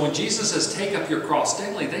 So when Jesus says, "Take up your cross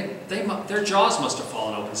daily," their jaws must have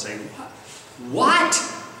fallen open, saying, "What?"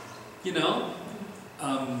 It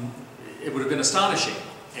would have been astonishing.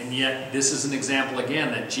 And yet, this is an example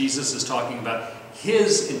again that Jesus is talking about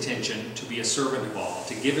his intention to be a servant of all,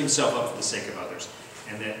 to give himself up for the sake of others,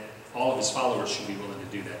 and that all of his followers should be willing to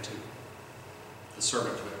do that too. The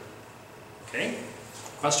servanthood. Okay?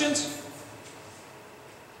 Questions?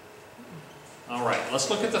 All right, let's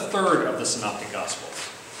look at the third of the Synoptic Gospels,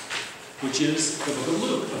 which is the book of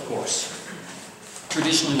Luke, of course.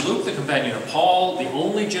 Traditionally, Luke, the companion of Paul, the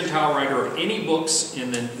only Gentile writer of any books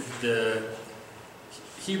in the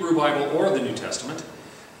Hebrew Bible or the New Testament.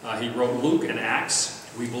 He wrote Luke and Acts.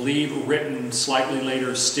 We believe written slightly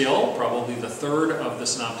later still, probably the third of the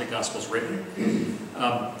Synoptic Gospels written.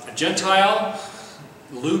 A Gentile,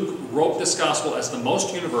 Luke wrote this Gospel as the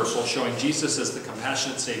most universal, showing Jesus as the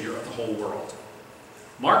compassionate Savior of the whole world.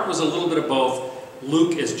 Mark was a little bit of both.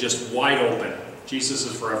 Luke is just wide open. Jesus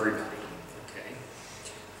is for everybody.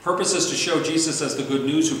 Purpose is to show Jesus as the good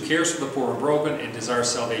news who cares for the poor and broken and desires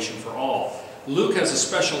salvation for all. Luke has a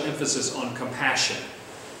special emphasis on compassion.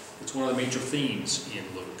 It's one of the major themes in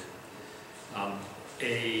Luke.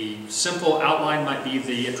 A simple outline might be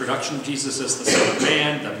the introduction of Jesus as the Son of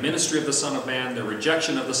Man, the ministry of the Son of Man, the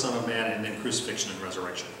rejection of the Son of Man, and then crucifixion and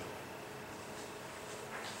resurrection.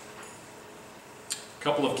 A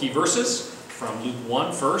couple of key verses from Luke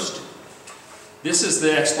 1 first. This is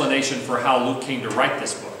the explanation for how Luke came to write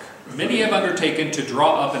this book. "Many have undertaken to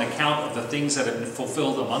draw up an account of the things that have been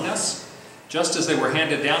fulfilled among us, just as they were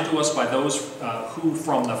handed down to us by those who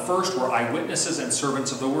from the first were eyewitnesses and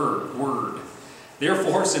servants of the word.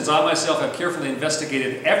 Therefore, since I myself have carefully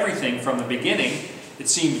investigated everything from the beginning, it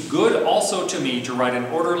seemed good also to me to write an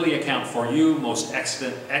orderly account for you, most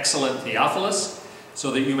excellent Theophilus,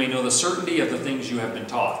 so that you may know the certainty of the things you have been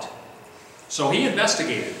taught, So he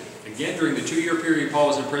investigated. Again, during the 2-year period Paul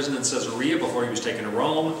was in prison in Caesarea before he was taken to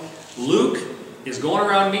Rome. Luke is going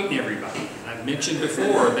around meeting everybody. And I've mentioned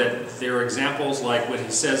before that there are examples like what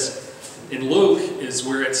he says in Luke is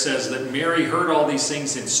where it says that Mary heard all these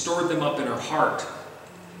things and stored them up in her heart.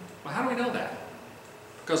 Well, how do we know that?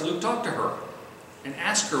 Because Luke talked to her and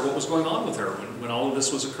asked her what was going on with her when all of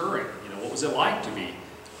this was occurring. You know, what was it like to be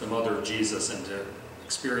the mother of Jesus and to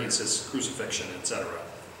experience his crucifixion, etc.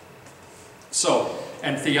 So,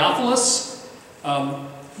 and Theophilus,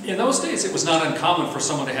 in those days it was not uncommon for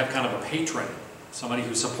someone to have kind of a patron, somebody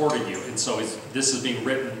who supported you. And so this is being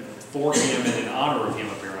written for him and in honor of him,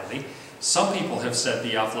 apparently. Some people have said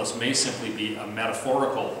Theophilus may simply be a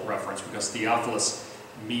metaphorical reference because Theophilus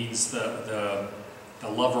means the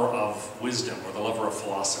lover of wisdom or the lover of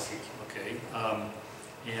philosophy, okay?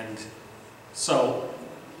 And so,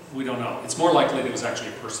 we don't know. It's more likely that it was actually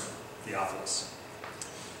a person, Theophilus.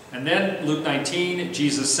 And then, Luke 19,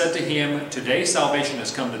 Jesus said to him, "Today salvation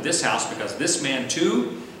has come to this house because this man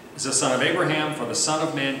too is a son of Abraham, for the Son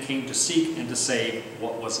of Man came to seek and to save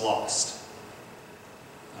what was lost."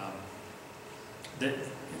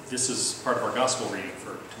 This is part of our gospel reading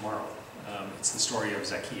for tomorrow. It's the story of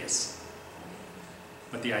Zacchaeus.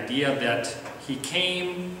 But the idea that he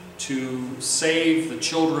came to save the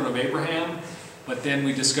children of Abraham, but then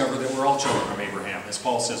we discover that we're all children of Abraham. As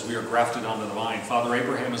Paul says, we are grafted onto the vine. Father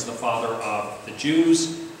Abraham is the father of the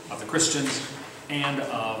Jews, of the Christians, and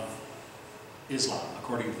of Islam,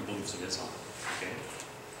 according to the beliefs of Islam. Okay.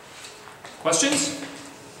 Questions?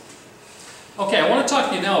 Okay, I want to talk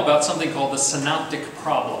to you now about something called the synoptic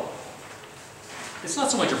problem. It's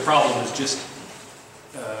not so much a problem as just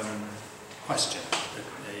question,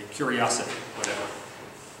 a curiosity, whatever.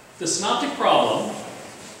 The synoptic problem,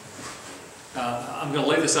 I'm going to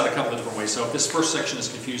lay this out a couple of different ways, so if this first section is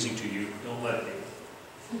confusing to you, don't let it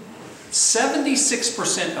be.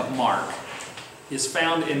 76% of Mark is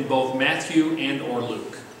found in both Matthew and or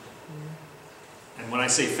Luke. And when I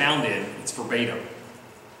say found in, it's verbatim.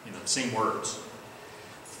 You know, the same words.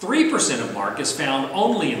 3% of Mark is found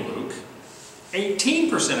only in Luke.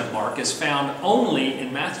 18% of Mark is found only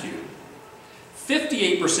in Matthew.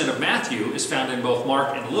 58% of Matthew is found in both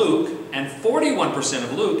Mark and Luke, and 41%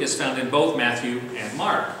 of Luke is found in both Matthew and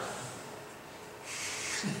Mark.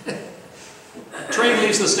 Train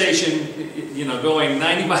leaves the station, you know, going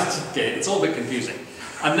 90 miles. Okay, it's a little bit confusing.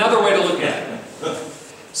 Another way to look at it.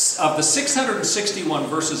 Of the 661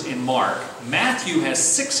 verses in Mark, Matthew has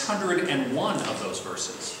 601 of those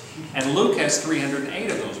verses, and Luke has 308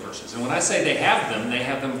 of those verses. And when I say they have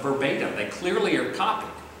them verbatim. They clearly are copied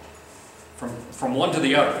from one to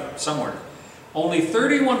the other, somewhere. Only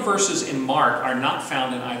 31 verses in Mark are not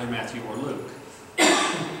found in either Matthew or Luke.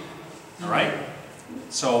 All right?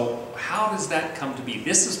 So how does that come to be?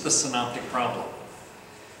 This is the synoptic problem.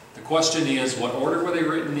 The question is, what order were they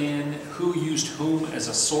written in? Who used whom as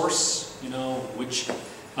a source? You know, which...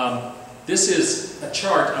 this is a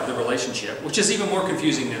chart of the relationship, which is even more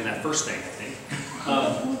confusing than that first thing, I think.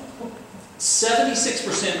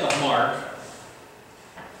 76% of Mark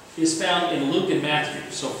is found in Luke and Matthew.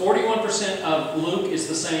 So 41% of Luke is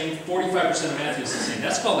the same, 45% of Matthew is the same.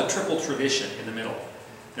 That's called the triple tradition in the middle.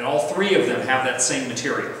 That all three of them have that same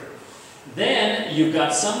material. Then you've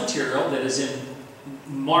got some material that is in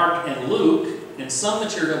Mark and Luke, and some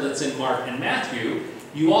material that's in Mark and Matthew.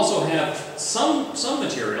 You also have some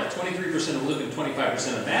material, 23% of Luke and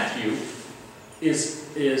 25% of Matthew,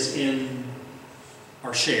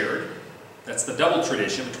 are shared. That's the double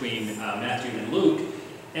tradition between Matthew and Luke.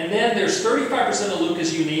 And then there's 35% of Luke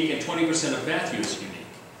is unique and 20% of Matthew is unique.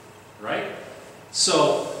 Right?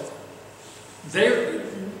 So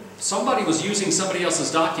somebody was using somebody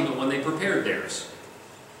else's document when they prepared theirs.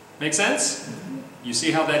 Make sense? You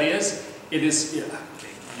see how that is? It is, you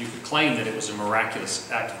could claim that it was a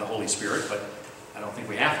miraculous act of the Holy Spirit, but I don't think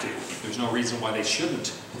we have to. There's no reason why they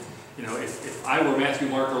shouldn't. You know, if I were Matthew,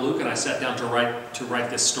 Mark, or Luke and I sat down to write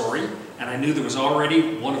this story, and I knew there was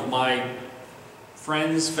already one of my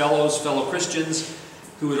friends, fellow Christians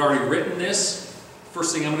who had already written this,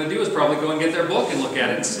 first thing I'm going to do is probably go and get their book and look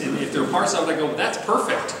at it. And if there are parts of it I go, that's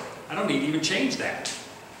perfect. I don't need to even change that.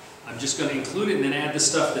 I'm just going to include it and then add the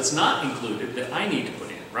stuff that's not included that I need to put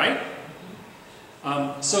in, right?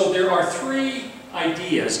 So there are three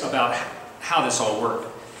ideas about how this all worked.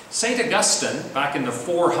 St. Augustine, back in the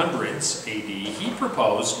 400s AD, he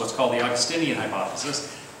proposed what's called the Augustinian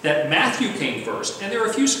hypothesis, that Matthew came first. And there are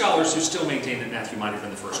a few scholars who still maintain that Matthew might have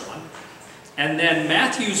been the first one. And then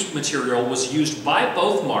Matthew's material was used by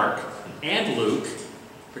both Mark and Luke,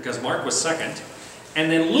 because Mark was second. And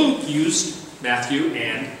then Luke used Matthew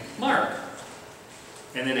and Mark.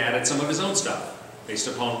 and then added some of his own stuff based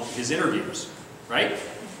upon his interviews, right?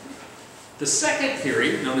 The second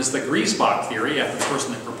theory, known as the Griesbach theory, after the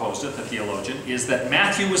person that proposed it, the theologian, is that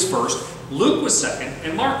Matthew was first, Luke was second,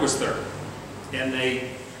 and Mark was third. And they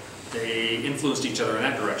influenced each other in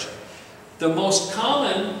that direction. The most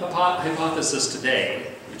common hypothesis today,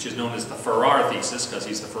 which is known as the Farrar thesis, because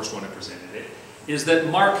he's the first one who presented it, is that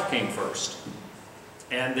Mark came first,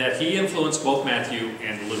 and that he influenced both Matthew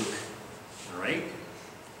and Luke. All right?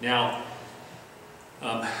 Now,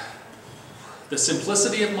 the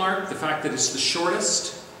simplicity of Mark, the fact that it's the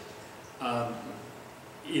shortest,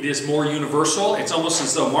 it is more universal. It's almost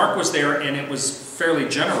as though Mark was there and it was fairly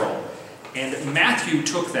general. And Matthew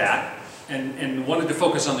took that and wanted to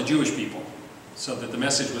focus on the Jewish people, so that the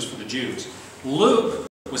message was for the Jews. Luke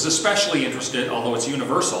was especially interested, although it's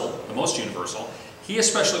universal, the most universal, he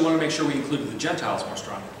especially wanted to make sure we included the Gentiles more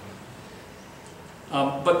strongly.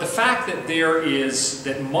 But the fact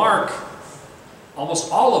that Mark, almost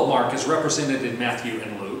all of Mark is represented in Matthew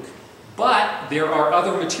and Luke, but there are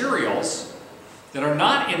other materials that are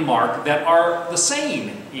not in Mark that are the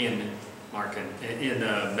same in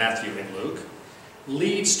Matthew and Luke,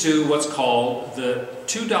 leads to what's called the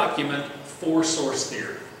two-document, four-source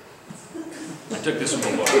theory. I took this from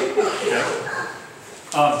the book. Okay?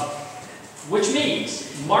 Which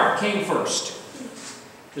means Mark came first.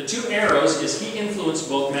 The two arrows is he influenced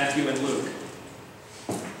both Matthew and Luke.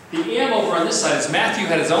 The M over on this side is Matthew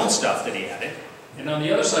had his own stuff that he added, and on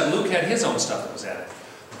the other side Luke had his own stuff that was added.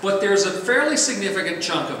 But there's a fairly significant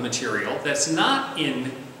chunk of material that's not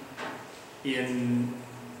in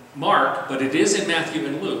Mark, but it is in Matthew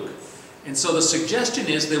and Luke. And so the suggestion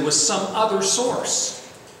is there was some other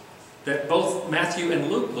source that both Matthew and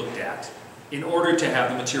Luke looked at in order to have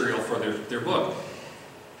the material for their book.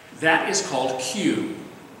 That is called Q.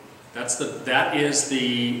 That is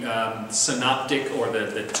the synoptic, or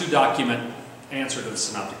the two-document answer to the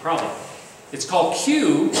synoptic problem. It's called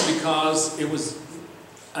Q because it was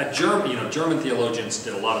a German theologians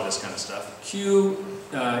did a lot of this kind of stuff. Q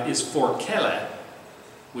is for Quelle,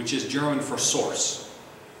 which is German for source.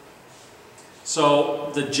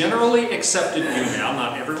 So the generally accepted view now,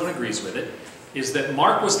 not everyone agrees with it, is that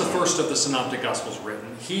Mark was the first of the synoptic gospels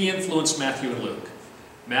written. He influenced Matthew and Luke.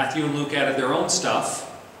 Matthew and Luke added their own stuff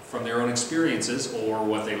from their own experiences, or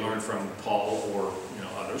what they learned from Paul or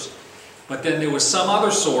others. But then there was some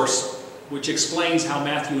other source which explains how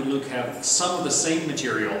Matthew and Luke have some of the same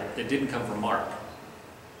material that didn't come from Mark.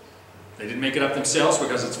 They didn't make it up themselves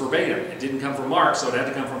because it's verbatim. It didn't come from Mark, so it had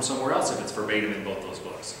to come from somewhere else if it's verbatim in both those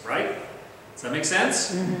books, right? Does that make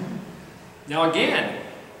sense? Mm-hmm. Now again,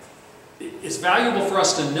 it's valuable for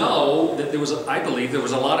us to know that I believe there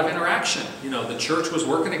was a lot of interaction. The church was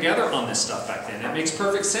working together on this stuff back then. It makes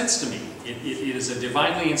perfect sense to me. It is a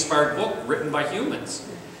divinely inspired book written by humans.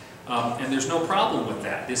 And there's no problem with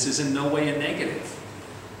that. This is in no way a negative.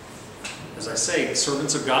 As I say,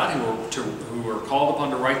 servants of God who were called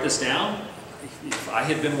upon to write this down, if I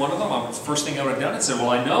had been one of them, the first thing I would have done is said,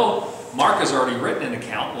 well, I know Mark has already written an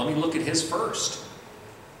account. Let me look at his first.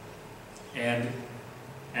 And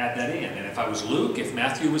add that in. And if I was Luke, if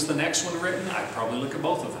Matthew was the next one written, I'd probably look at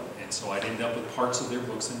both of them. And so I'd end up with parts of their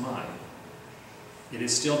books in mind. It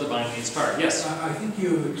is still divinely inspired. Yes? I think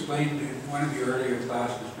you explained in one of your earlier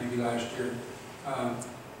classes, maybe last year,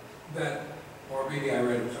 that, or maybe I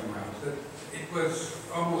read it somewhere else, that it was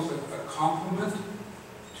almost a compliment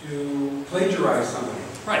to plagiarize somebody.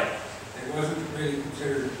 Right. It wasn't really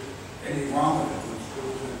considered anything wrong with it.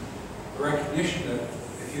 It was a recognition that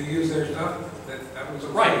if you use their stuff, that was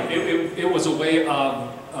okay. Right. It was a way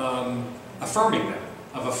of affirming them,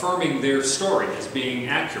 of affirming their story as being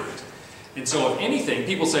accurate. And so if anything,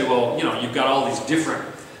 people say, well, you've got all these different,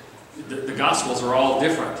 the Gospels are all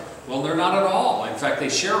different. Well, they're not at all. In fact, they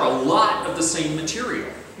share a lot of the same material.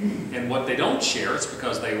 And what they don't share, it's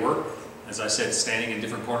because they were, as I said, standing in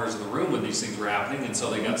different corners of the room when these things were happening, and so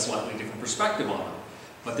they got slightly different perspective on them.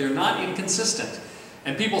 But they're not inconsistent.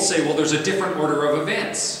 And people say, well, there's a different order of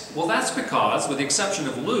events. Well, that's because, with the exception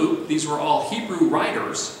of Luke, these were all Hebrew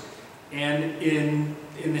writers. And in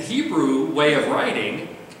the Hebrew way of writing,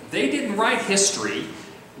 they didn't write history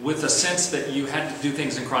with a sense that you had to do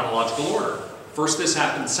things in chronological order. First this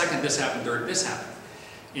happened, second this happened, third this happened.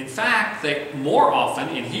 In fact, more often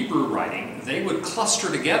in Hebrew writing, they would cluster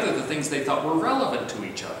together the things they thought were relevant to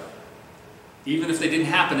each other, even if they didn't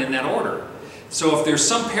happen in that order. So if there's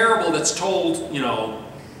some parable that's told,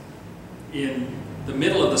 in the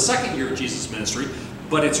middle of the second year of Jesus' ministry,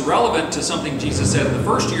 but it's relevant to something Jesus said in the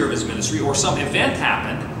first year of his ministry, or some event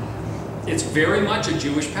happened, it's very much a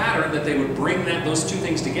Jewish pattern that they would bring those two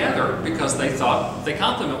things together because they thought they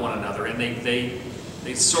complement one another, and they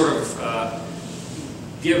They sort of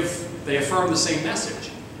they affirm the same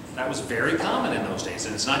message. That was very common in those days,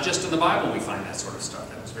 and it's not just in the Bible we find that sort of stuff.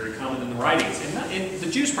 That was very common in the writings, and not in the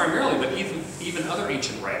Jews primarily, but even other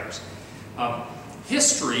ancient writers.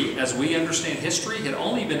 History, as we understand history, had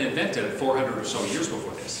only been invented 400 or so years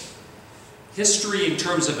before this. History, in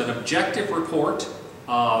terms of an objective report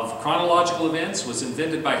of chronological events, was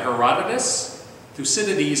invented by Herodotus.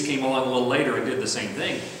 Thucydides came along a little later and did the same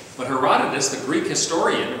thing. But Herodotus, the Greek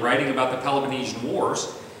historian writing about the Peloponnesian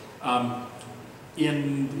Wars, or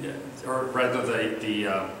rather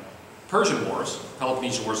the Persian Wars,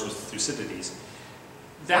 Peloponnesian Wars was Thucydides,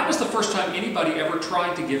 that was the first time anybody ever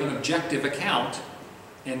tried to give an objective account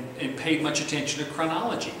and paid much attention to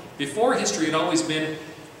chronology. Before, history had always been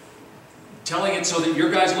telling it so that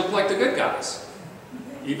your guys looked like the good guys,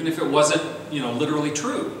 even if it wasn't, literally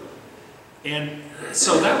true. And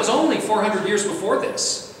so that was only 400 years before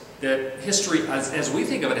this that history, as we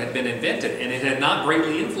think of it, had been invented, and it had not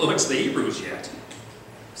greatly influenced the Hebrews yet.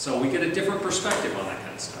 So we get a different perspective on that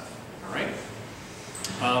kind of stuff. All right?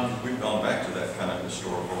 We've gone back to that kind of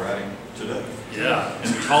historical writing today. Yeah,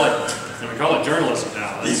 and we call it journalism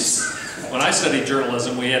now. When I studied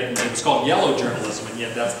journalism, it's called yellow journalism, and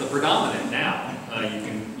yet that's the predominant now.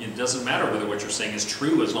 It doesn't matter whether what you're saying is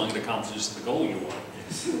true as long as it accomplishes the goal you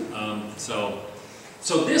want.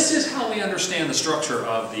 So this is how we understand the structure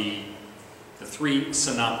of the three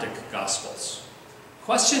synoptic gospels.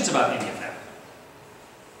 Questions about any of that?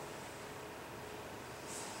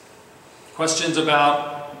 Questions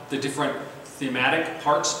about the different thematic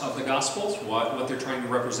parts of the gospels, what they're trying to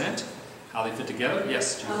represent, how they fit together?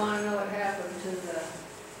 Yes, Julie? I want to know what happened to the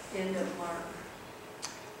end of Mark.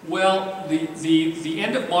 Well, the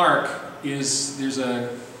end of Mark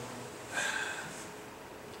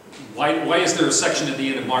why is there a section at the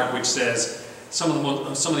end of Mark which says some of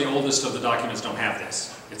the oldest of the documents don't have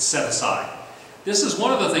this? It's set aside. This is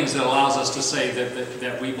one of the things that allows us to say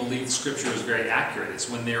that we believe Scripture is very accurate. It's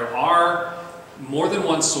when there are more than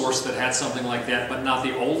one source that had something like that, but not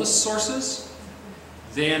the oldest sources,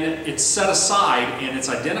 then it's set aside and it's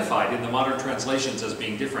identified in the modern translations as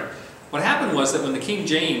being different. What happened was that when the King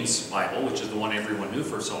James Bible, which is the one everyone knew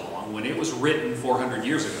for so long, when it was written 400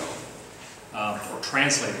 years ago, or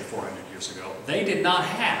translated 400 years ago, they did not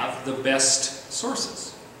have the best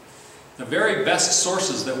sources. The very best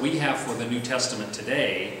sources that we have for the New Testament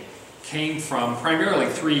today came from primarily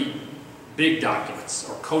three big documents,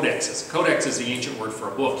 or codexes. Codex is the ancient word for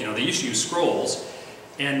a book. They used to use scrolls,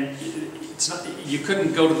 and you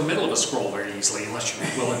couldn't go to the middle of a scroll very easily unless you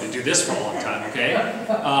were willing to do this for a long time, okay?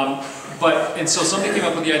 And so somebody came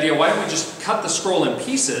up with the idea, why don't we just cut the scroll in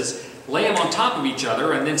pieces, lay them on top of each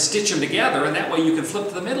other, and then stitch them together, and that way you can flip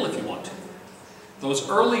to the middle if you want to. Those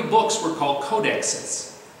early books were called codexes.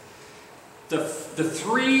 The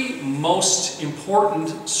three most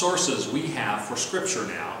important sources we have for Scripture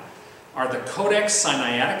now are the Codex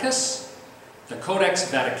Sinaiticus, the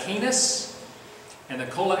Codex Vaticanus, and the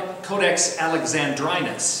Codex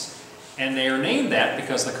Alexandrinus. And they are named that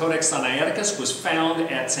because the Codex Sinaiticus was found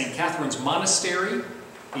at St. Catherine's Monastery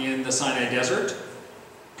in the Sinai Desert,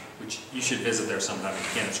 which you should visit there sometime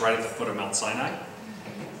if you can. It's right at the foot of Mount Sinai.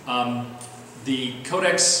 The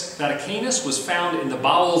Codex Vaticanus was found in the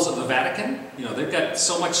bowels of the Vatican. They've got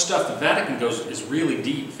so much stuff. The Vatican is really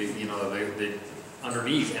deep, they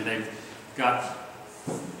underneath, and they've got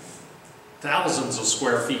thousands of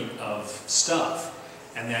square feet of stuff.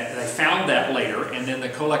 And they found that later, and then the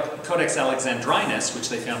Codex Alexandrinus, which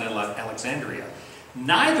they found in Alexandria.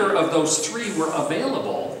 Neither of those three were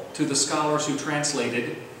available to the scholars who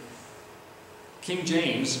translated King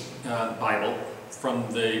James Bible from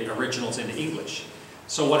the originals into English.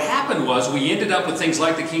 So what happened was we ended up with things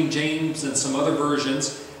like the King James and some other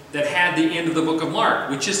versions that had the end of the book of Mark,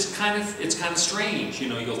 which is kind of strange.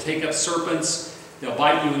 You'll take up serpents, they'll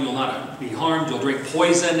bite you and you'll not be harmed. You'll drink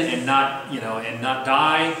poison and not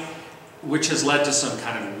die, which has led to some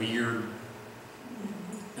kind of weird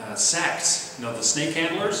sects. The snake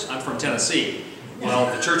handlers. I'm from Tennessee.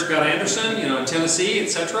 Well, the Church of God Anderson, in Tennessee,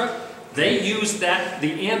 etc. They used the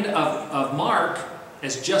end of Mark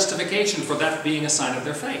as justification for that being a sign of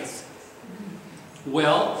their faith.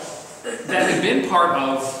 Well, that had been part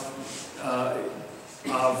of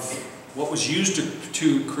what was used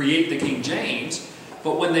to create the King James,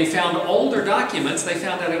 but when they found older documents, they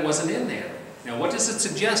found out it wasn't in there. Now, what does it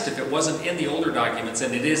suggest if it wasn't in the older documents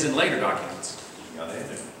and it is in later documents?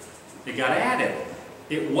 It got added.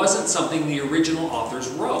 It wasn't something the original authors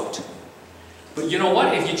wrote. But you know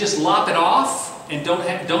what? If you just lop it off and don't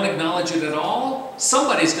acknowledge it at all,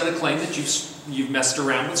 somebody's going to claim that you've messed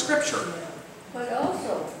around with Scripture. But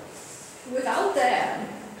also, without that,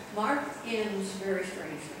 Mark ends very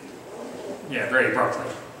strangely. Yeah, very abruptly.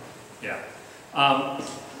 Yeah.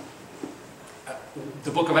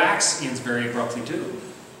 The book of Acts ends very abruptly too.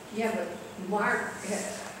 Yeah, but Mark,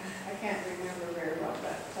 I can't remember very well,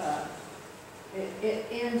 but it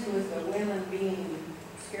ends with the women being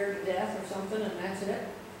scared to death or something, and that's it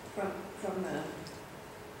from the.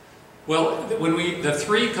 Well, when the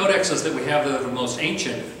three codexes that we have that are the most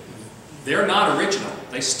ancient, they're not original.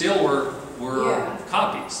 They still were Yeah.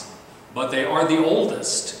 copies, but they are the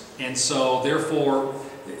oldest, and so therefore,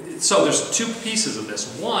 so there's two pieces of this.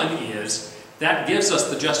 One is that gives us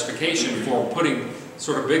the justification for putting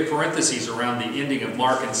sort of big parentheses around the ending of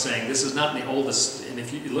Mark and saying this is not in the oldest. And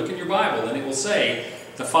if you look in your Bible, then it will say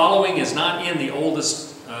the following is not in the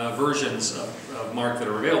oldest versions of Mark that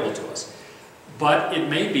are available to us. But it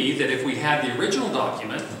may be that if we had the original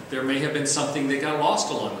document, there may have been something that got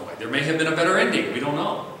lost along the way. There may have been a better ending. We don't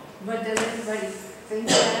know. But does anybody think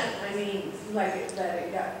that? I mean, like that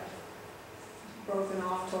it got broken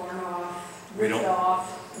off, torn off, We ripped don't-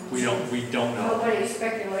 off? We don't know. Nobody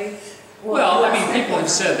speculates. Well, I mean, people have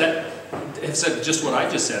said just what I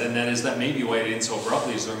just said, and that is that maybe why it ends so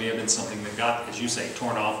abruptly is there may have been something that got, as you say,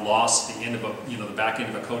 torn off, lost, the end of the back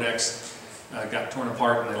end of a codex got torn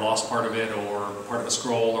apart and they lost part of it or part of a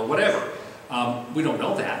scroll or whatever. We don't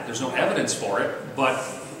know that. There's no evidence for it, but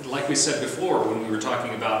like we said before when we were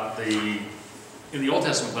talking about in the Old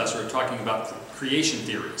Testament class, we were talking about creation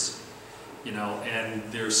theories. And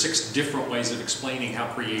there are 6 different ways of explaining how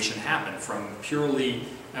creation happened, from purely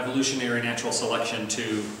evolutionary natural selection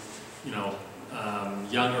to,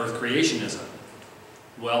 young earth creationism.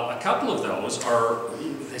 Well, a couple of those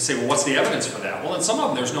they say, well, what's the evidence for that? Well, in some of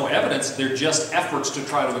them there's no evidence, they're just efforts to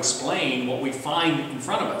try to explain what we find in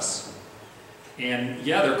front of us. And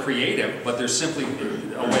yeah, they're creative, but there's simply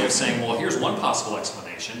a way of saying, well, here's one possible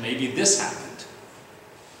explanation, maybe this happened.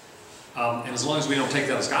 And as long as we don't take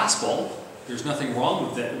that as gospel, there's nothing wrong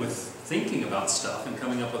with that, with thinking about stuff and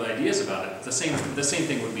coming up with ideas about it. The same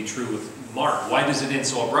thing would be true with Mark. Why does it end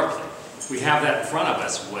so abruptly? We have that in front of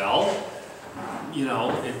us. Well,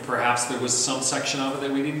 perhaps there was some section of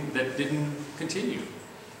it that didn't continue.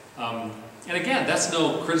 And again, that's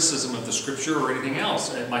no criticism of the scripture or anything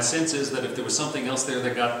else. My sense is that if there was something else there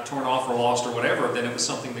that got torn off or lost or whatever, then it was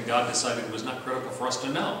something that God decided was not critical for us to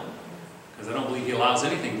know. Because I don't believe He allows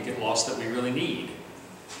anything to get lost that we really need.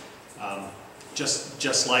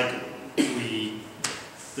 Just like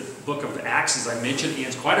the book of Acts, as I mentioned,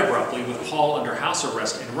 ends quite abruptly with Paul under house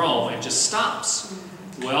arrest in Rome and just stops.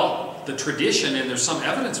 Well, the tradition, and there's some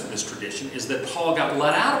evidence for this tradition, is that Paul got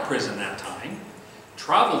let out of prison that time,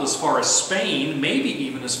 traveled as far as Spain, maybe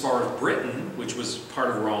even as far as Britain, which was part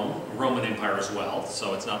of Rome, a Roman Empire as well,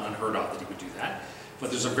 so it's not unheard of that he would do that. But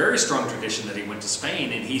there's a very strong tradition that he went to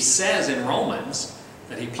Spain, and he says in Romans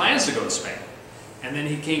that he plans to go to Spain. And then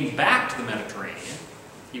he came back to the Mediterranean.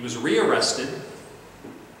 He was rearrested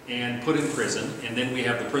and put in prison, and then we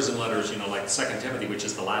have the prison letters, like 2 Timothy, which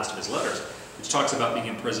is the last of his letters, which talks about being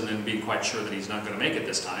in prison and being quite sure that he's not going to make it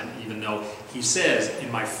this time, even though he says,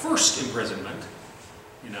 in my first imprisonment,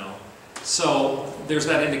 So there's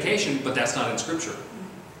that indication, but that's not in Scripture.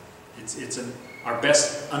 It's our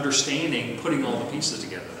best understanding, putting all the pieces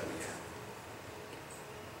together that we have.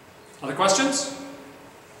 Other questions?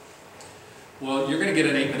 Well, you're going to get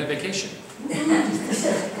an 8-minute vacation.